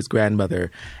time with his grandmother,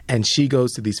 and she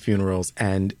goes to these funerals,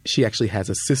 and she actually has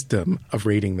a system of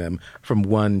rating them from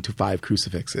 1 to 5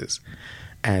 crucifixes.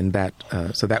 And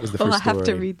so that was the first story. I'll have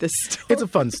to read this story. It's a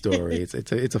fun story.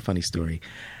 It's a funny story.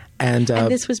 And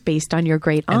this was based on your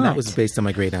great aunt. And that was based on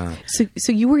my great aunt.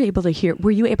 So you were able to hear?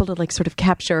 Were you able to sort of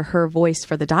capture her voice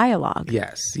for the dialogue?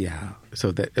 Yes, yeah.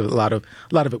 So that a lot of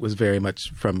it was very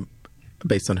much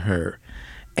based on her,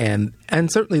 and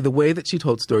certainly the way that she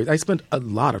told stories. I spent a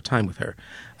lot of time with her,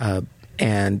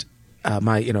 and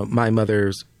my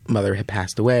mother's mother had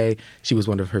passed away. She was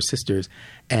one of her sisters,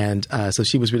 and so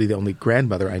she was really the only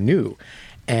grandmother I knew,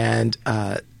 and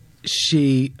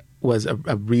she was a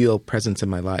real presence in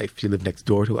my life. She lived next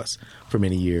door to us for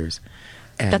many years.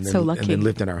 That's so lucky. And then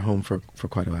lived in our home for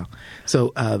quite a while.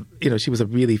 So she was a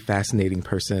really fascinating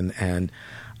person, and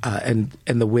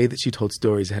the way that she told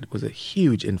stories was a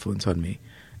huge influence on me.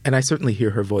 And I certainly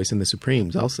hear her voice in The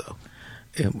Supremes also.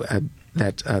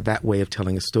 That way of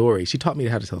telling a story. She taught me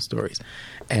how to tell stories.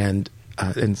 And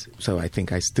so I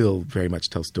think I still very much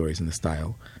tell stories in the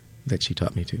style that she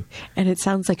taught me to. And it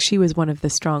sounds like she was one of the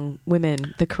strong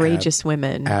women, the courageous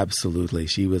women. Absolutely.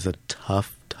 She was a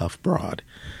tough broad,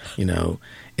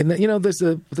 And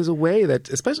that, there's a way that,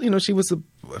 especially, she was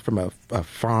from a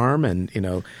farm, and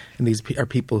these are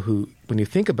people who, when you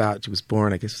think about, she was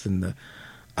born, I guess, in the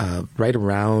right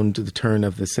around the turn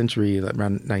of the century,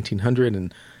 around 1900,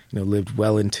 and lived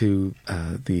well into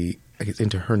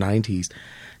into her 90s.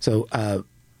 So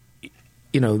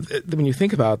when you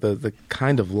think about the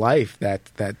kind of life that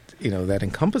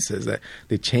encompasses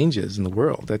the changes in the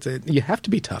world, you have to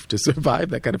be tough to survive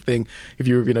that kind of thing. If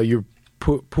you're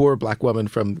poor black woman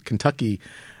from Kentucky,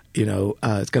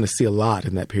 it's going to see a lot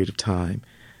in that period of time.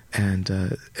 And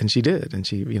she did, and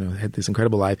she had this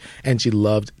incredible life, and she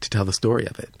loved to tell the story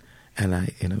of it,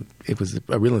 and it was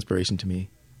a real inspiration to me,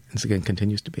 and again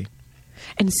continues to be.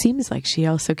 And it seems like she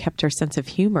also kept her sense of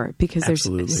humor, because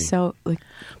Absolutely. There's so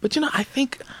But I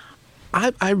think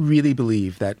I really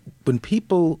believe that when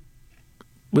people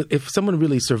if someone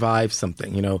really survives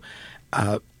something,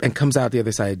 and comes out the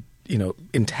other side,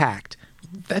 intact,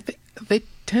 they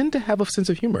tend to have a sense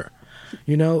of humor.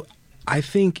 I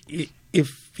think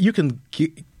if you can,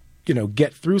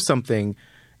 get through something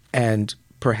and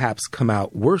perhaps come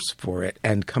out worse for it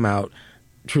and come out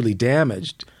truly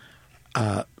damaged,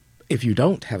 if you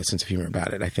don't have a sense of humor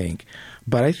about it, I think.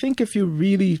 But I think if you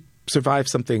really survive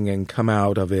something and come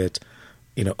out of it,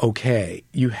 okay,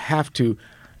 you have to,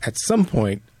 at some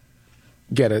point,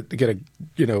 get a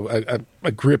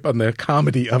grip on the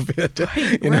comedy of it.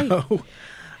 Right.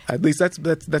 At least that's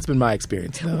been my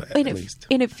experience. At least.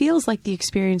 And it feels like the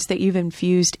experience that you've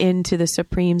infused into the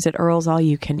Supremes at Earl's All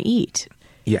You Can Eat.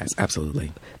 Yes,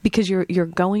 absolutely. Because you're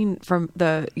going from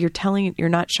you're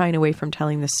not shying away from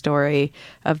telling the story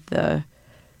of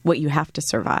what you have to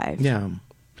survive. Yeah.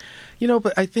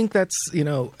 But I think that's,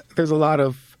 there's a lot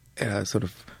of sort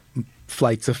of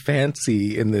flights of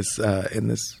fancy in this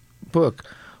book,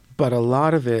 but a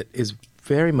lot of it is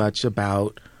very much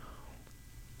about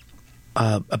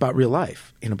real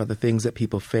life, about the things that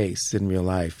people face in real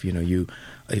life. You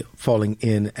falling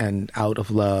in and out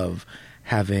of love,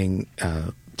 having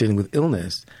dealing with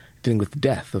illness, dealing with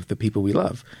death of the people we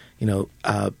love.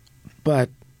 But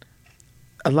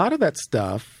a lot of that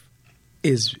stuff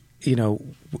is,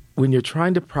 when you're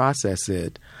trying to process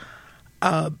it.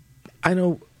 I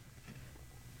know,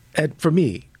 for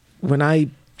me, when I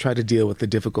try to deal with the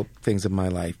difficult things of my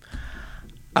life,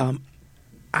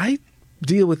 I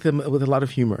deal with them with a lot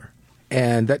of humor,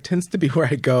 and that tends to be where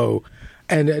I go.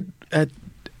 And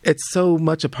it's so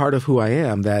much a part of who I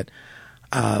am that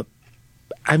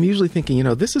I'm usually thinking,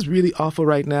 this is really awful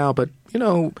right now, but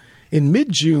in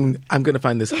mid-June, I'm going to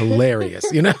find this hilarious,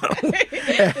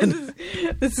 And,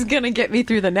 this is going to get me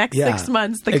through the next 6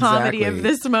 months, the comedy of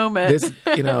this moment.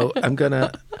 I'm going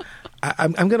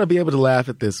to be able to laugh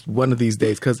at this one of these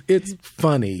days because it's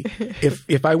funny.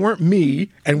 If I weren't me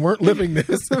and weren't living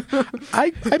this,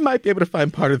 I might be able to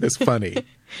find part of this funny.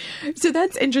 So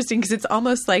that's interesting because it's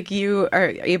almost like you are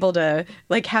able to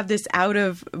have this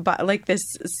this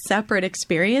separate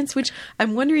experience, which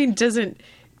I'm wondering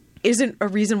isn't a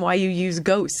reason why you use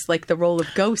ghosts, like the role of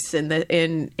ghosts in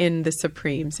the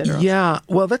Supremes. Yeah,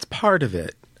 well, that's part of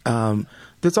it.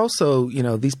 There's also,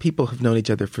 these people have known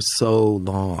each other for so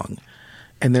long.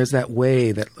 And there's that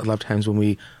way that a lot of times when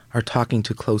we are talking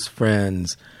to close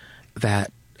friends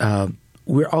that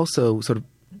we're also sort of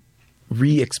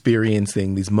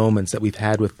re-experiencing these moments that we've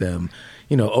had with them,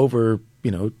 over,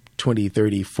 20,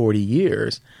 30, 40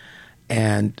 years.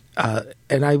 And I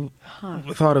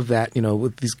thought of that,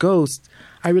 with these ghosts,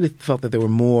 I really felt that there were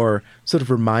more sort of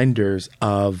reminders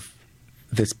of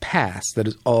this past that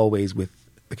is always with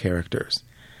the characters.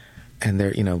 And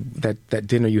there, that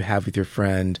dinner you have with your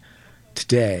friend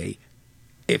today,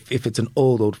 if it's an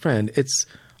old friend, it's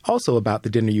also about the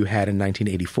dinner you had in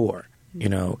 1984,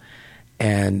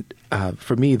 And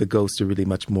for me, the ghosts are really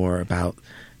much more about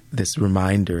this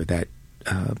reminder that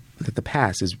the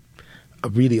past is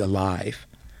really alive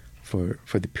for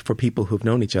people who've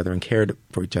known each other and cared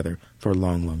for each other for a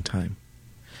long, long time.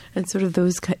 And sort of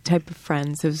those type of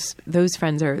friends, those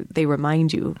friends they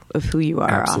remind you of who you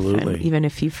are. Absolutely. Often, even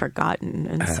if you've forgotten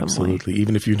in some way. Absolutely,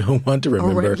 even if you don't want to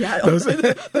remember. Those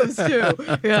two.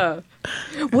 Yeah.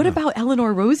 What about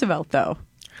Eleanor Roosevelt, though?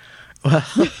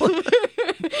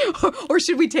 Or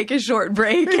should we take a short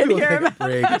break and hear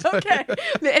about? Okay,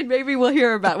 and maybe we'll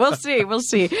hear about. We'll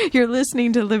see. You're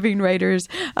listening to Living Writers.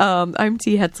 I'm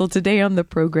T. Hetzel. Today on the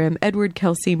program, Edward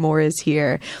Kelsey Moore is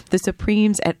here. The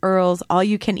Supremes at Earl's All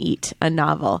You Can Eat, a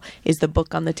novel, is the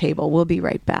book on the table. We'll be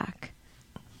right back.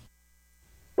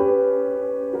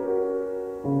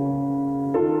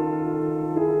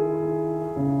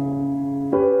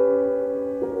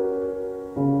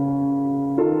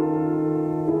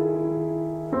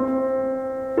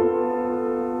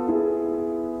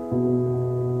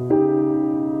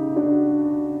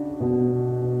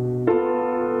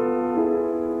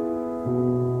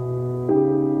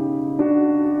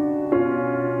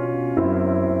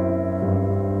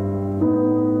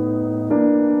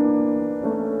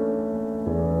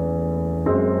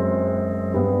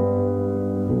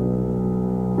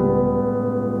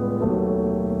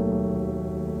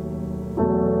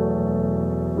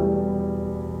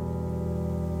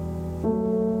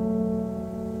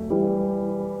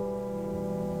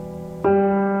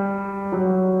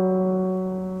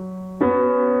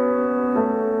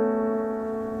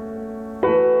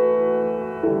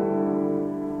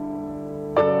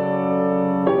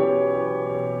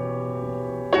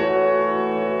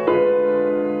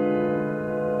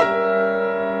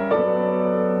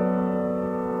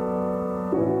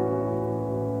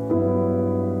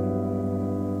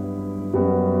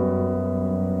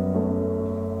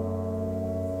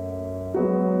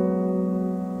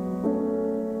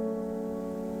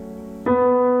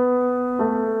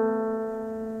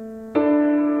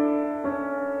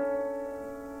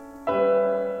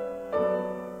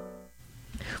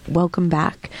 welcome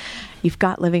back. You've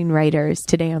got living writers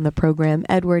today on the program.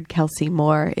 Edward Kelsey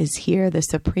Moore is here. The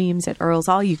Supremes at Earl's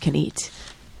All You Can Eat,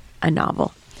 a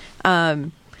novel.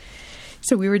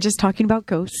 So we were just talking about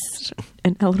ghosts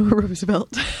and Eleanor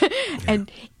Roosevelt.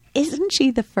 And isn't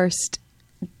she the first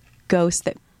ghost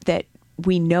that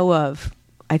we know of,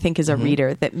 I think, as a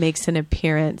reader, that makes an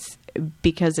appearance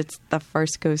because it's the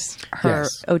first ghost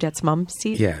Odette's mom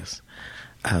sees? Yes.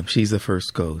 She's the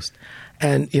first ghost.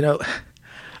 And, you know,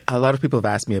 a lot of people have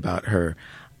asked me about her.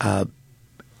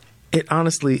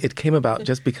 It came about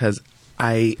just because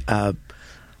I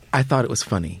thought it was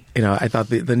funny. You know, I thought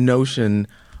the notion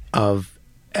of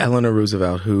Eleanor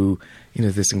Roosevelt, who, you know,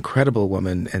 this incredible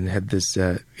woman and had this,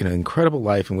 incredible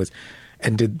life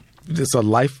and did this a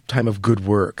lifetime of good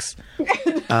works.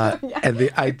 Not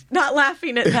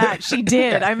laughing at that. She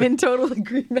did. I'm in total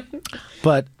agreement.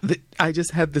 But I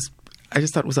just thought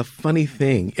it was a funny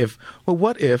thing.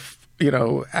 What if, you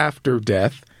know, after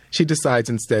death, she decides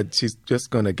instead she's just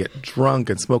going to get drunk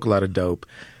and smoke a lot of dope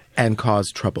and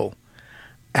cause trouble.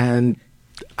 And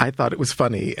I thought it was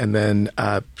funny. And then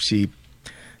she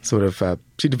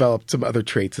developed some other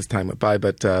traits as time went by.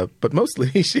 But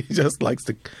mostly she just likes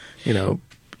to, you know,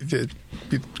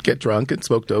 get drunk and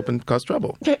smoke dope and cause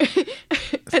trouble.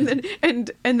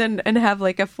 and have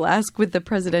like a flask with the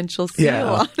presidential seal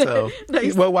on it.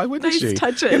 Nice, well, why wouldn't she?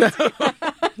 Touch it. You know?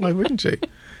 Why wouldn't she?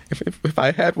 If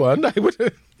I had one, I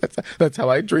would. That's how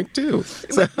I drink too.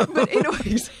 So.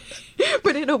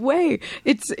 But in a way,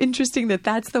 it's interesting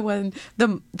that's the one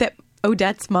that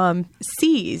Odette's mom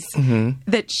sees,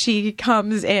 that she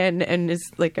comes in and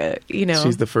is like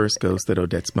she's the first ghost that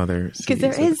Odette's mother sees.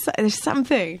 Because there's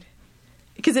something,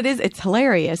 because it's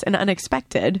hilarious and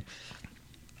unexpected.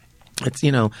 It's,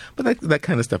 but that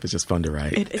kind of stuff is just fun to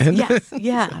write. Yes,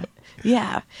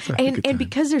 yeah. And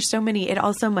because there's so many, it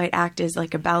also might act as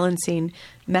like a balancing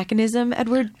mechanism,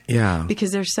 Edward. Yeah.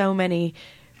 Because there's so many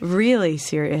really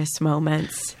serious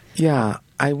moments. Yeah.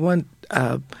 When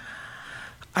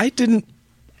I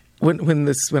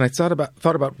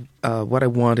thought about what I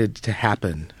wanted to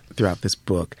happen throughout this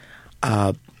book,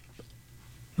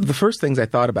 the first things I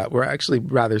thought about were actually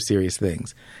rather serious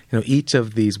things. Each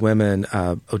of these women,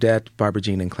 Odette, Barbara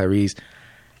Jean, and Clarice,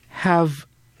 have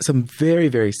some very,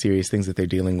 very serious things that they're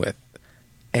dealing with,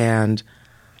 and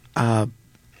I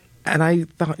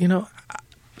thought,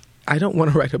 I don't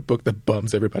want to write a book that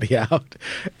bums everybody out.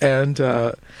 And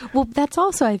well, that's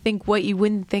also, I think, what you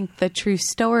wouldn't think the true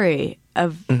story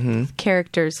of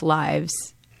characters'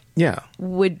 lives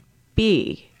would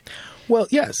be. Well,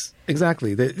 yes,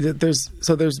 exactly. Even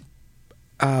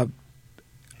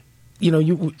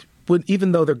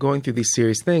though they're going through these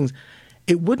serious things,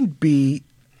 it wouldn't be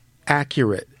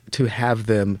accurate to have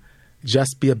them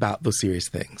just be about those serious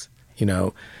things.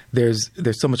 There's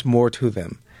so much more to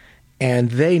them.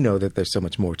 And they know that there's so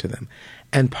much more to them.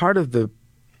 And part of the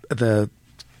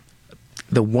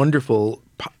wonderful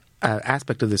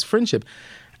aspect of this friendship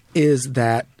is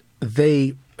that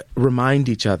they remind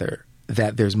each other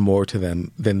that there's more to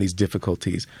them than these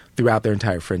difficulties throughout their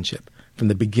entire friendship, from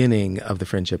the beginning of the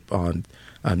friendship on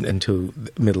until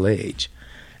middle age.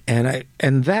 And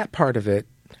that part of it,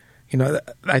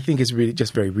 I think is really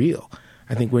just very real.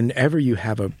 I think whenever you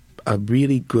have a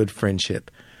really good friendship,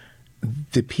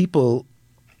 the people,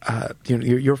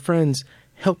 your friends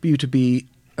help you to be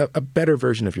a better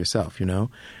version of yourself,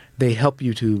 They help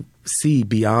you to see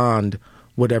beyond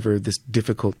whatever this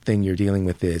difficult thing you're dealing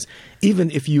with is. Even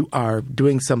if you are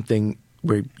doing something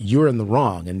where you're in the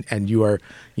wrong and you are,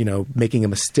 making a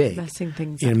mistake. Messing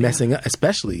things up. Messing up,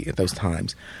 especially at those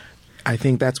times. I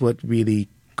think that's what really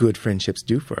good friendships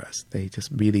do for us. They just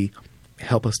really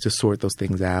help us to sort those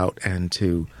things out and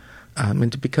to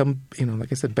become,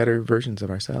 like I said, better versions of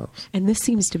ourselves. And this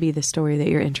seems to be the story that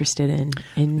you're interested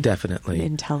in definitely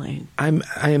in telling.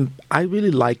 I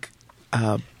really like.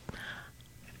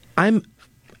 I'm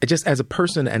just, as a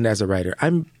person and as a writer,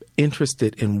 I'm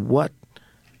interested in what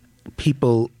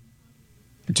people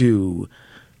do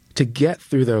to get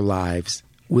through their lives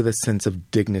with a sense of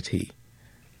dignity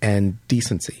and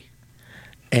decency,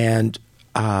 and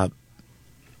because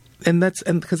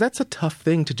that's a tough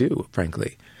thing to do,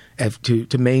 frankly.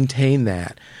 To maintain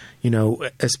that,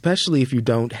 especially if you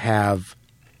don't have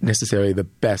necessarily the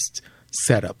best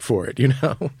setup for it,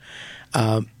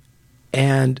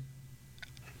 and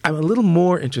I'm a little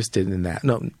more interested in that,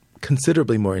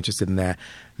 considerably more interested in that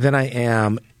than I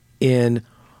am in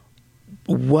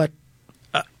what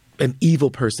an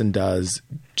evil person does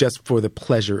just for the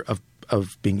pleasure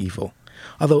of being evil.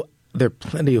 Although there are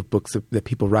plenty of books that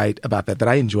people write about that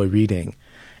I enjoy reading.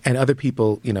 And other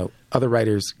people, other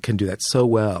writers can do that so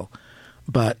well.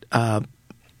 But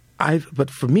but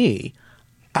for me,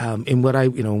 in what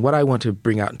I want to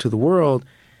bring out into the world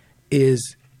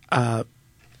is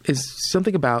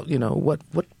something about,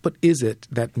 what is it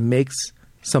that makes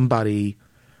somebody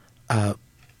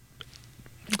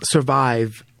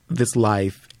survive this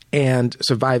life and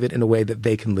survive it in a way that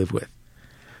they can live with,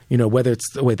 whether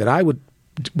it's the way that I would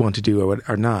want to do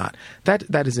or not.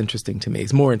 That is interesting to me.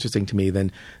 It's more interesting to me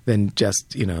than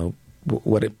just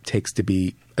what it takes to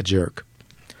be a jerk.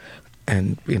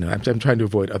 And I'm trying to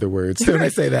avoid other words when I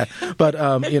say that, but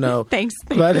Thanks.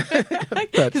 But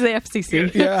Because the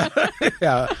FCC.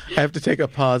 yeah, I have to take a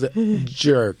pause.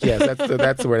 Jerk. Yes,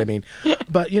 that's the word I mean.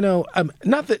 But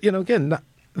not that again.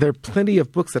 There are plenty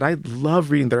of books that I love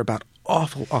reading that are about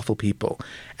awful people,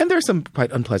 and there are some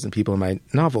quite unpleasant people in my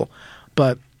novel,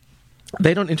 but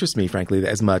they don't interest me, frankly,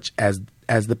 as much as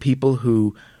the people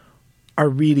who are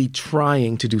really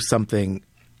trying to do something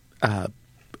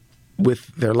with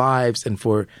their lives and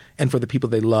for the people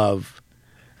they love,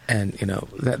 and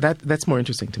that's more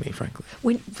interesting to me, frankly.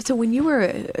 When you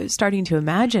were starting to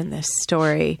imagine this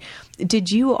story, did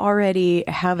you already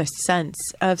have a sense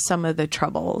of some of the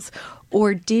troubles,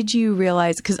 or did you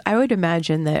realize? Because I would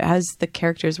imagine that as the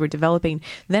characters were developing,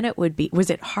 then was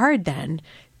it hard then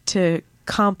to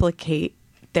complicate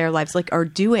their lives, or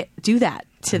do that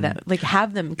to them,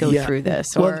 have them go through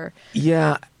this, or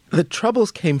the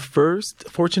troubles came first,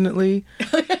 fortunately,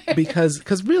 because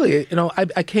really,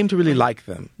 I came to really like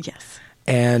them. Yes.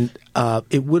 And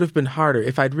it would have been harder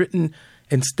if I'd written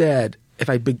instead, if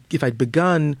I'd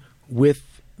begun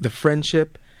with the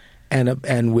friendship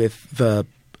and with the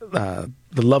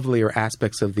lovelier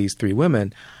aspects of these three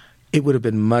women, it would have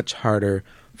been much harder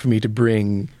for me to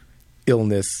bring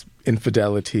illness,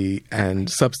 infidelity, and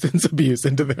substance abuse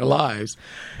into their lives.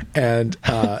 And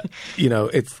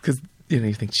it's because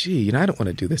you think, gee, I don't want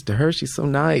to do this to her. She's so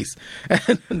nice.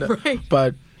 Right.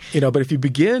 But if you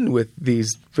begin with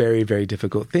these very, very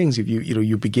difficult things,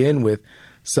 you begin with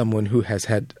someone who has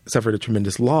suffered a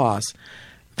tremendous loss,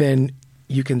 then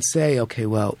you can say, okay,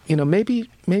 well, maybe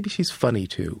she's funny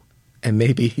too, and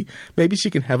maybe she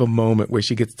can have a moment where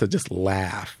she gets to just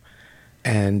laugh,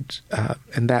 and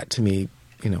that to me,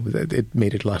 it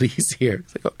made it a lot easier.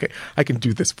 It's like, okay, I can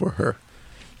do this for her.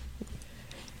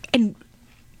 And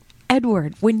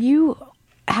Edward,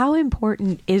 how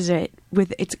important is it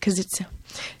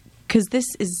because this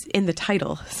is in the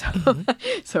title.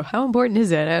 So how important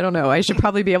is it? I don't know. I should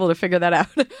probably be able to figure that out.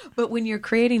 But when you're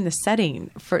creating the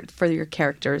setting for your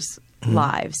characters'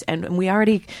 lives, and we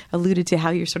already alluded to how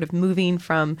you're sort of moving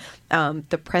from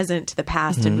the present to the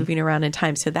past and moving around in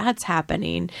time. So that's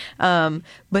happening.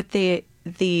 But the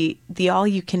all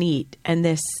you can eat and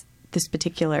the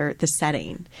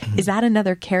setting, is that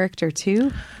another character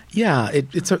too? Yeah,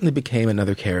 it certainly became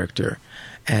another character.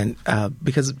 And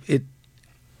because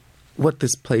what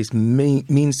this place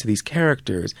means to these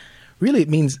characters, really it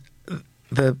means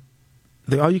the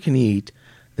all you can eat,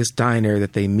 this diner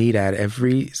that they meet at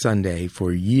every Sunday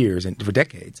for years and for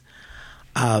decades,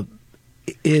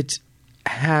 it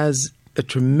has a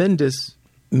tremendous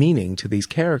meaning to these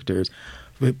characters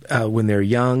when they're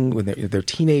young, when they're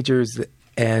teenagers,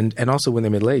 and also when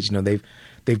they're middle-aged.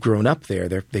 They've grown up there.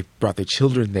 They've brought their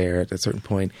children there at a certain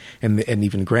point, and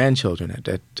even grandchildren at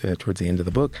towards the end of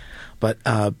the book. But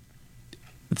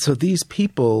so these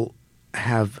people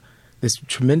have this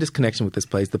tremendous connection with this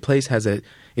place. The place has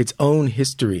its own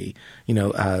history.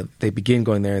 They begin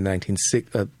going there in the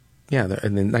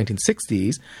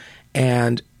 1960s,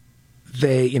 and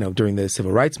they, during the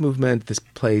civil rights movement, this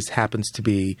place happens to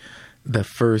be the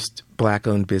first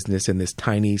black-owned business in this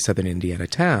tiny southern Indiana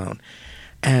town.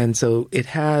 And so it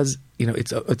has,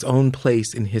 its own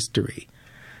place in history,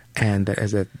 and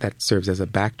that serves as a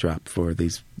backdrop for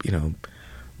these,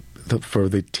 for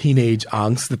the teenage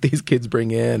angst that these kids bring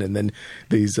in, and then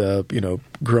these,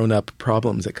 grown-up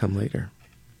problems that come later.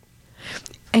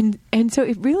 And so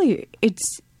it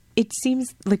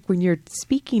seems like when you're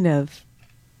speaking of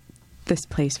this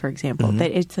place, for example, that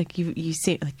it's like you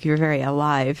seem like you're very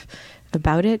alive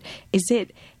about it. Is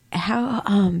it how?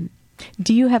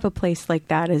 Do you have a place like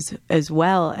that as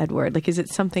well, Edward? Like, is it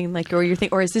something like, or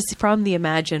or is this from the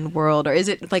imagined world, or is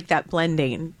it like that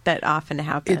blending that often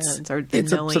happens? It's a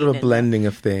sort of a blending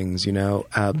of things.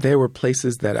 There were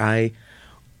places that I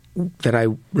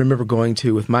remember going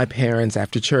to with my parents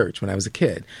after church when I was a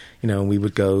kid. We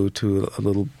would go to a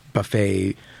little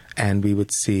buffet, and we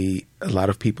would see a lot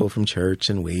of people from church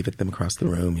and wave at them across the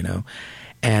room.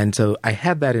 And so I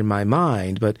had that in my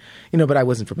mind, but I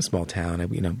wasn't from a small town.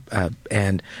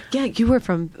 And yeah, you were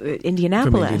from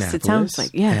Indianapolis. It sounds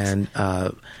like, yes. And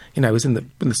I was in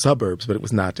the suburbs, but it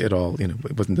was not at all.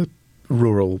 It wasn't the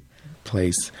rural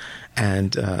place.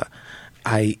 And when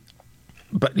I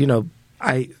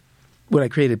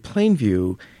created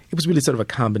Plainview, it was really sort of a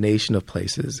combination of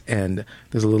places. And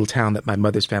there's a little town that my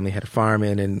mother's family had a farm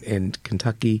in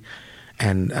Kentucky,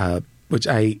 and which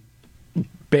I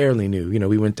barely knew.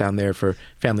 We went down there for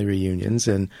family reunions,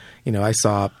 and I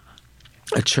saw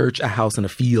a church, a house, and a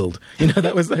field.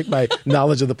 That was like my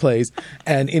knowledge of the place.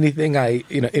 And anything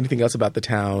else about the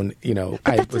town,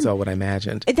 was all what I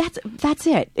imagined. That's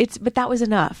it. But that was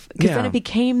enough, because then it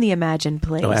became the imagined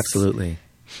place. Oh, absolutely.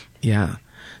 Yeah.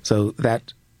 So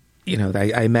that,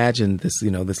 I imagined this,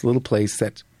 this little place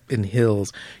that in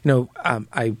hills.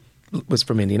 I was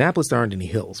from Indianapolis. There aren't any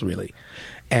hills really,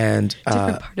 and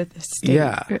different part of the state.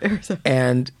 Yeah,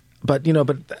 But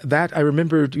that I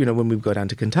remembered, when we would go down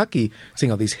to Kentucky,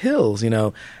 seeing all these hills,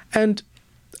 and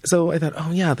so I thought,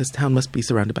 oh yeah, this town must be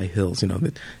surrounded by hills,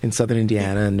 in southern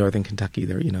Indiana and northern Kentucky,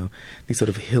 there, these sort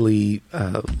of hilly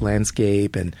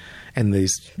landscape and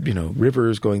these,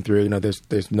 rivers going through.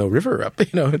 There's no river up,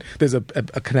 there's a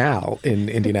canal in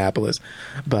Indianapolis,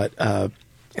 but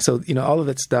so all of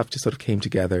that stuff just sort of came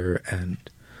together and.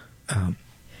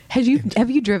 Have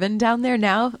you driven down there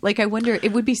now? Like, I wonder,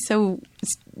 it would be so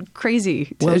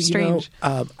crazy, strange.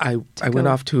 I went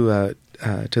off to the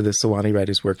Sewanee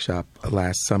Writers Workshop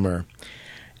last summer,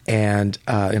 and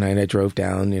I drove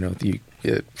down,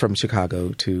 from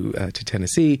Chicago to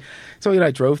Tennessee. So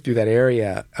I drove through that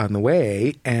area on the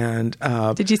way, and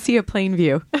did you see a plain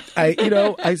view?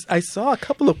 I saw a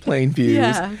couple of plain views,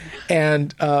 yeah.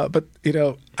 And but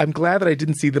I'm glad that I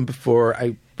didn't see them before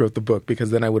I wrote the book,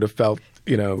 because then I would have felt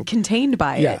contained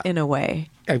by it in a way.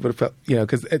 I would have felt,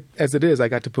 because as it is, I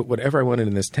got to put whatever I wanted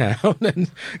in this town and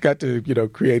got to,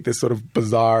 create this sort of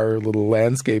bizarre little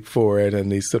landscape for it,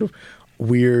 and these sort of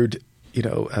weird,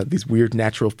 these weird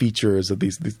natural features of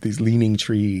these leaning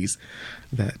trees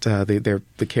that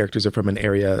the characters are from an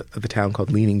area of the town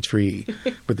called Leaning Tree,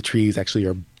 where the trees actually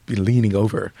are leaning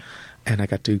over. And I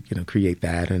got to, create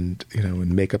that and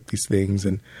make up these things,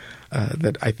 and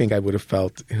that I think I would have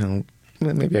felt,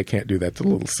 maybe I can't do that. It's a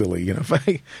little silly,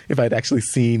 if I'd actually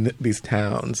seen these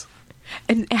towns.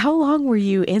 And how long were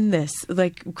you in this,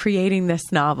 like creating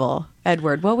this novel,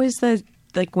 Edward? What was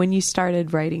when you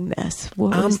started writing this?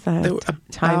 What was the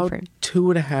time frame?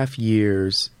 2.5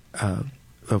 years of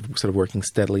sort of working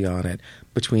steadily on it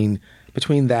between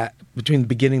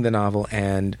beginning the novel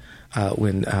and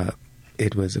when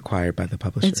it was acquired by the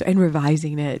publisher. And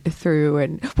revising it through.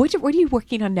 And what are you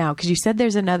working on now? Because you said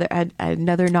there's another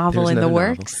novel in the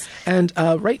works. And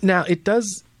right now it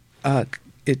does,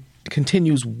 it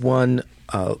continues one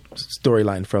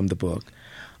storyline from the book,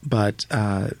 but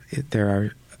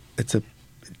right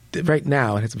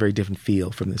now it has a very different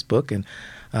feel from this book, and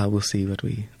we'll see what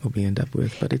we end up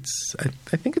with. But I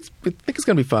think it's going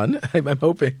to be fun. I'm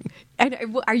hoping.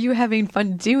 And are you having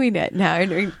fun doing it now?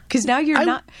 Because now you're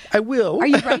not. I will. Are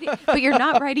you writing? But you're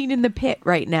not writing in the pit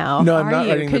right now. No, I'm not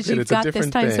writing in the pit. Because you've got this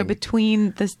time. Thing. So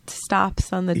between the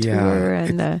stops on the tour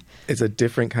and it's a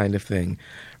different kind of thing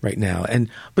right now.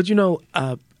 But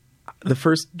the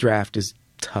first draft is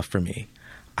tough for me.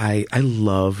 I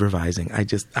love revising. I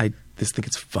just think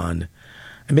it's fun.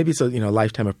 And maybe so, a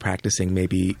lifetime of practicing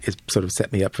maybe is sort of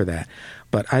set me up for that.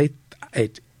 But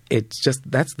it's just,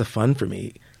 that's the fun for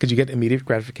me, because you get immediate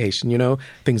gratification,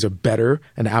 things are better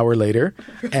an hour later.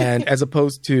 And as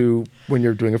opposed to when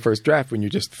you're doing a first draft, when you're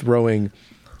just throwing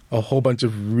a whole bunch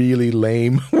of really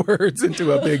lame words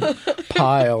into a big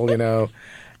pile,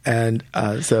 And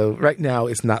so right now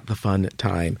it's not the fun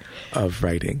time of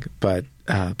writing, but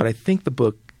I think the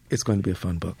book is going to be a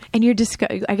fun book. And I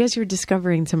guess you're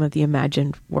discovering some of the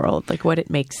imagined world, like what it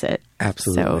makes it.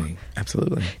 Absolutely.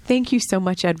 Absolutely. Thank you so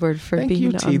much, Edward, for being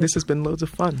on. Thank you, T. This has been loads of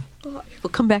fun. We'll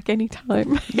come back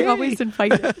anytime. You're always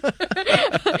invited.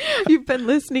 You've been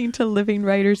listening to Living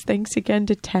Writers. Thanks again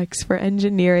to Tex for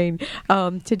engineering.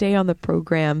 Today on the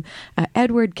program,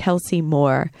 Edward Kelsey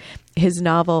Moore, his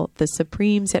novel, The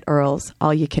Supremes at Earl's,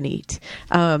 All You Can Eat.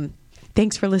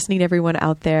 Thanks for listening, everyone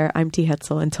out there. I'm T.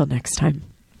 Hetzel. Until next time.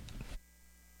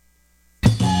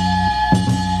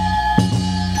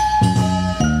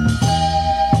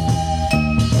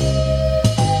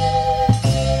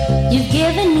 You've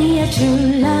given me a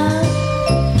true love,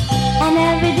 and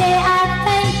every day I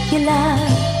thank you,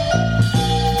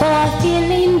 love, for a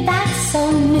feeling that's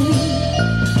so new,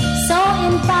 so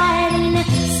inviting,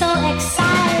 so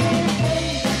exciting.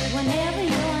 Whenever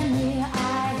you're near,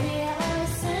 I hear a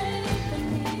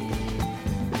symphony.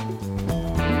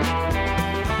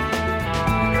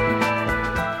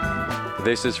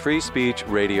 This is Free Speech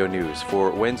Radio News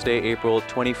for Wednesday, April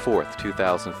 24th,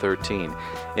 2013.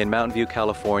 In Mountain View,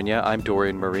 California, I'm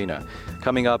Dorian Marina.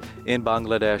 Coming up, in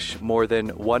Bangladesh, more than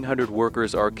 100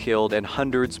 workers are killed and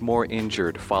hundreds more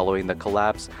injured following the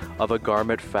collapse of a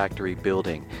garment factory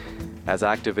building. As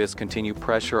activists continue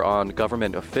pressure on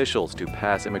government officials to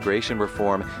pass immigration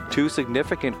reform, two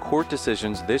significant court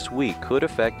decisions this week could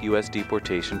affect U.S.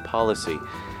 deportation policy.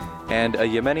 And a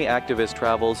Yemeni activist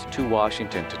travels to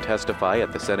Washington to testify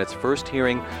at the Senate's first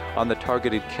hearing on the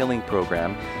targeted killing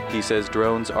program. He says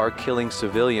drones are killing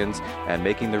civilians and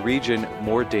making the region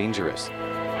more dangerous.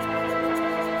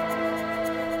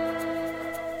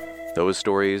 Those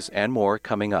stories and more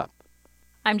coming up.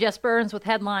 I'm Jess Burns with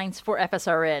headlines for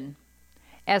FSRN.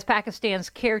 As Pakistan's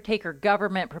caretaker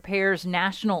government prepares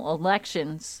national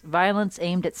elections, violence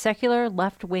aimed at secular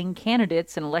left-wing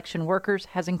candidates and election workers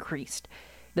has increased.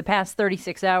 The past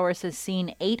 36 hours has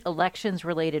seen 8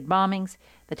 elections-related bombings.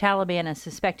 The Taliban is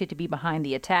suspected to be behind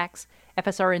the attacks.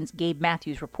 FSRN's Gabe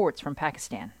Matthews reports from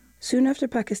Pakistan. Soon after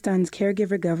Pakistan's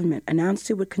caregiver government announced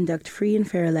it would conduct free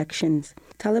and fair elections,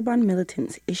 Taliban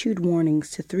militants issued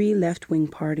warnings to 3 left-wing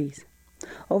parties.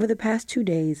 Over the past 2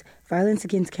 days, violence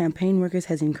against campaign workers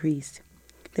has increased.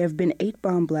 There have been 8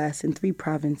 bomb blasts in 3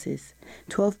 provinces.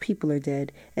 12 people are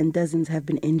dead and dozens have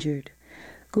been injured.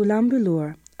 Ghulam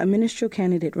Bilur, a ministerial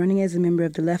candidate running as a member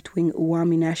of the left-wing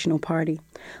Awami National Party,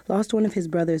 lost one of his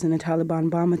brothers in a Taliban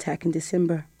bomb attack in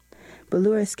December.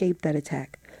 Bilur escaped that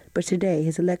attack, but today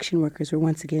his election workers were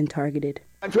once again targeted.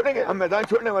 I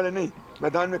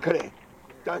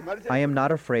am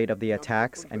not afraid of the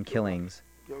attacks and killings.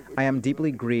 I am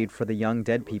deeply grieved for the young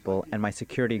dead people and my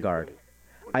security guard.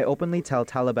 I openly tell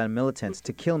Taliban militants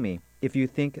to kill me if you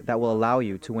think that will allow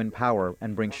you to win power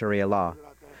and bring Sharia law.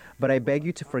 But I beg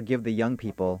you to forgive the young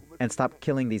people and stop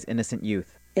killing these innocent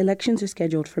youth. Elections are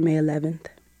scheduled for May 11th.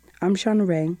 I'm Shauna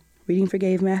Ray, reading for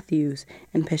Gabe Matthews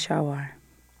in Peshawar.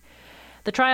 The trial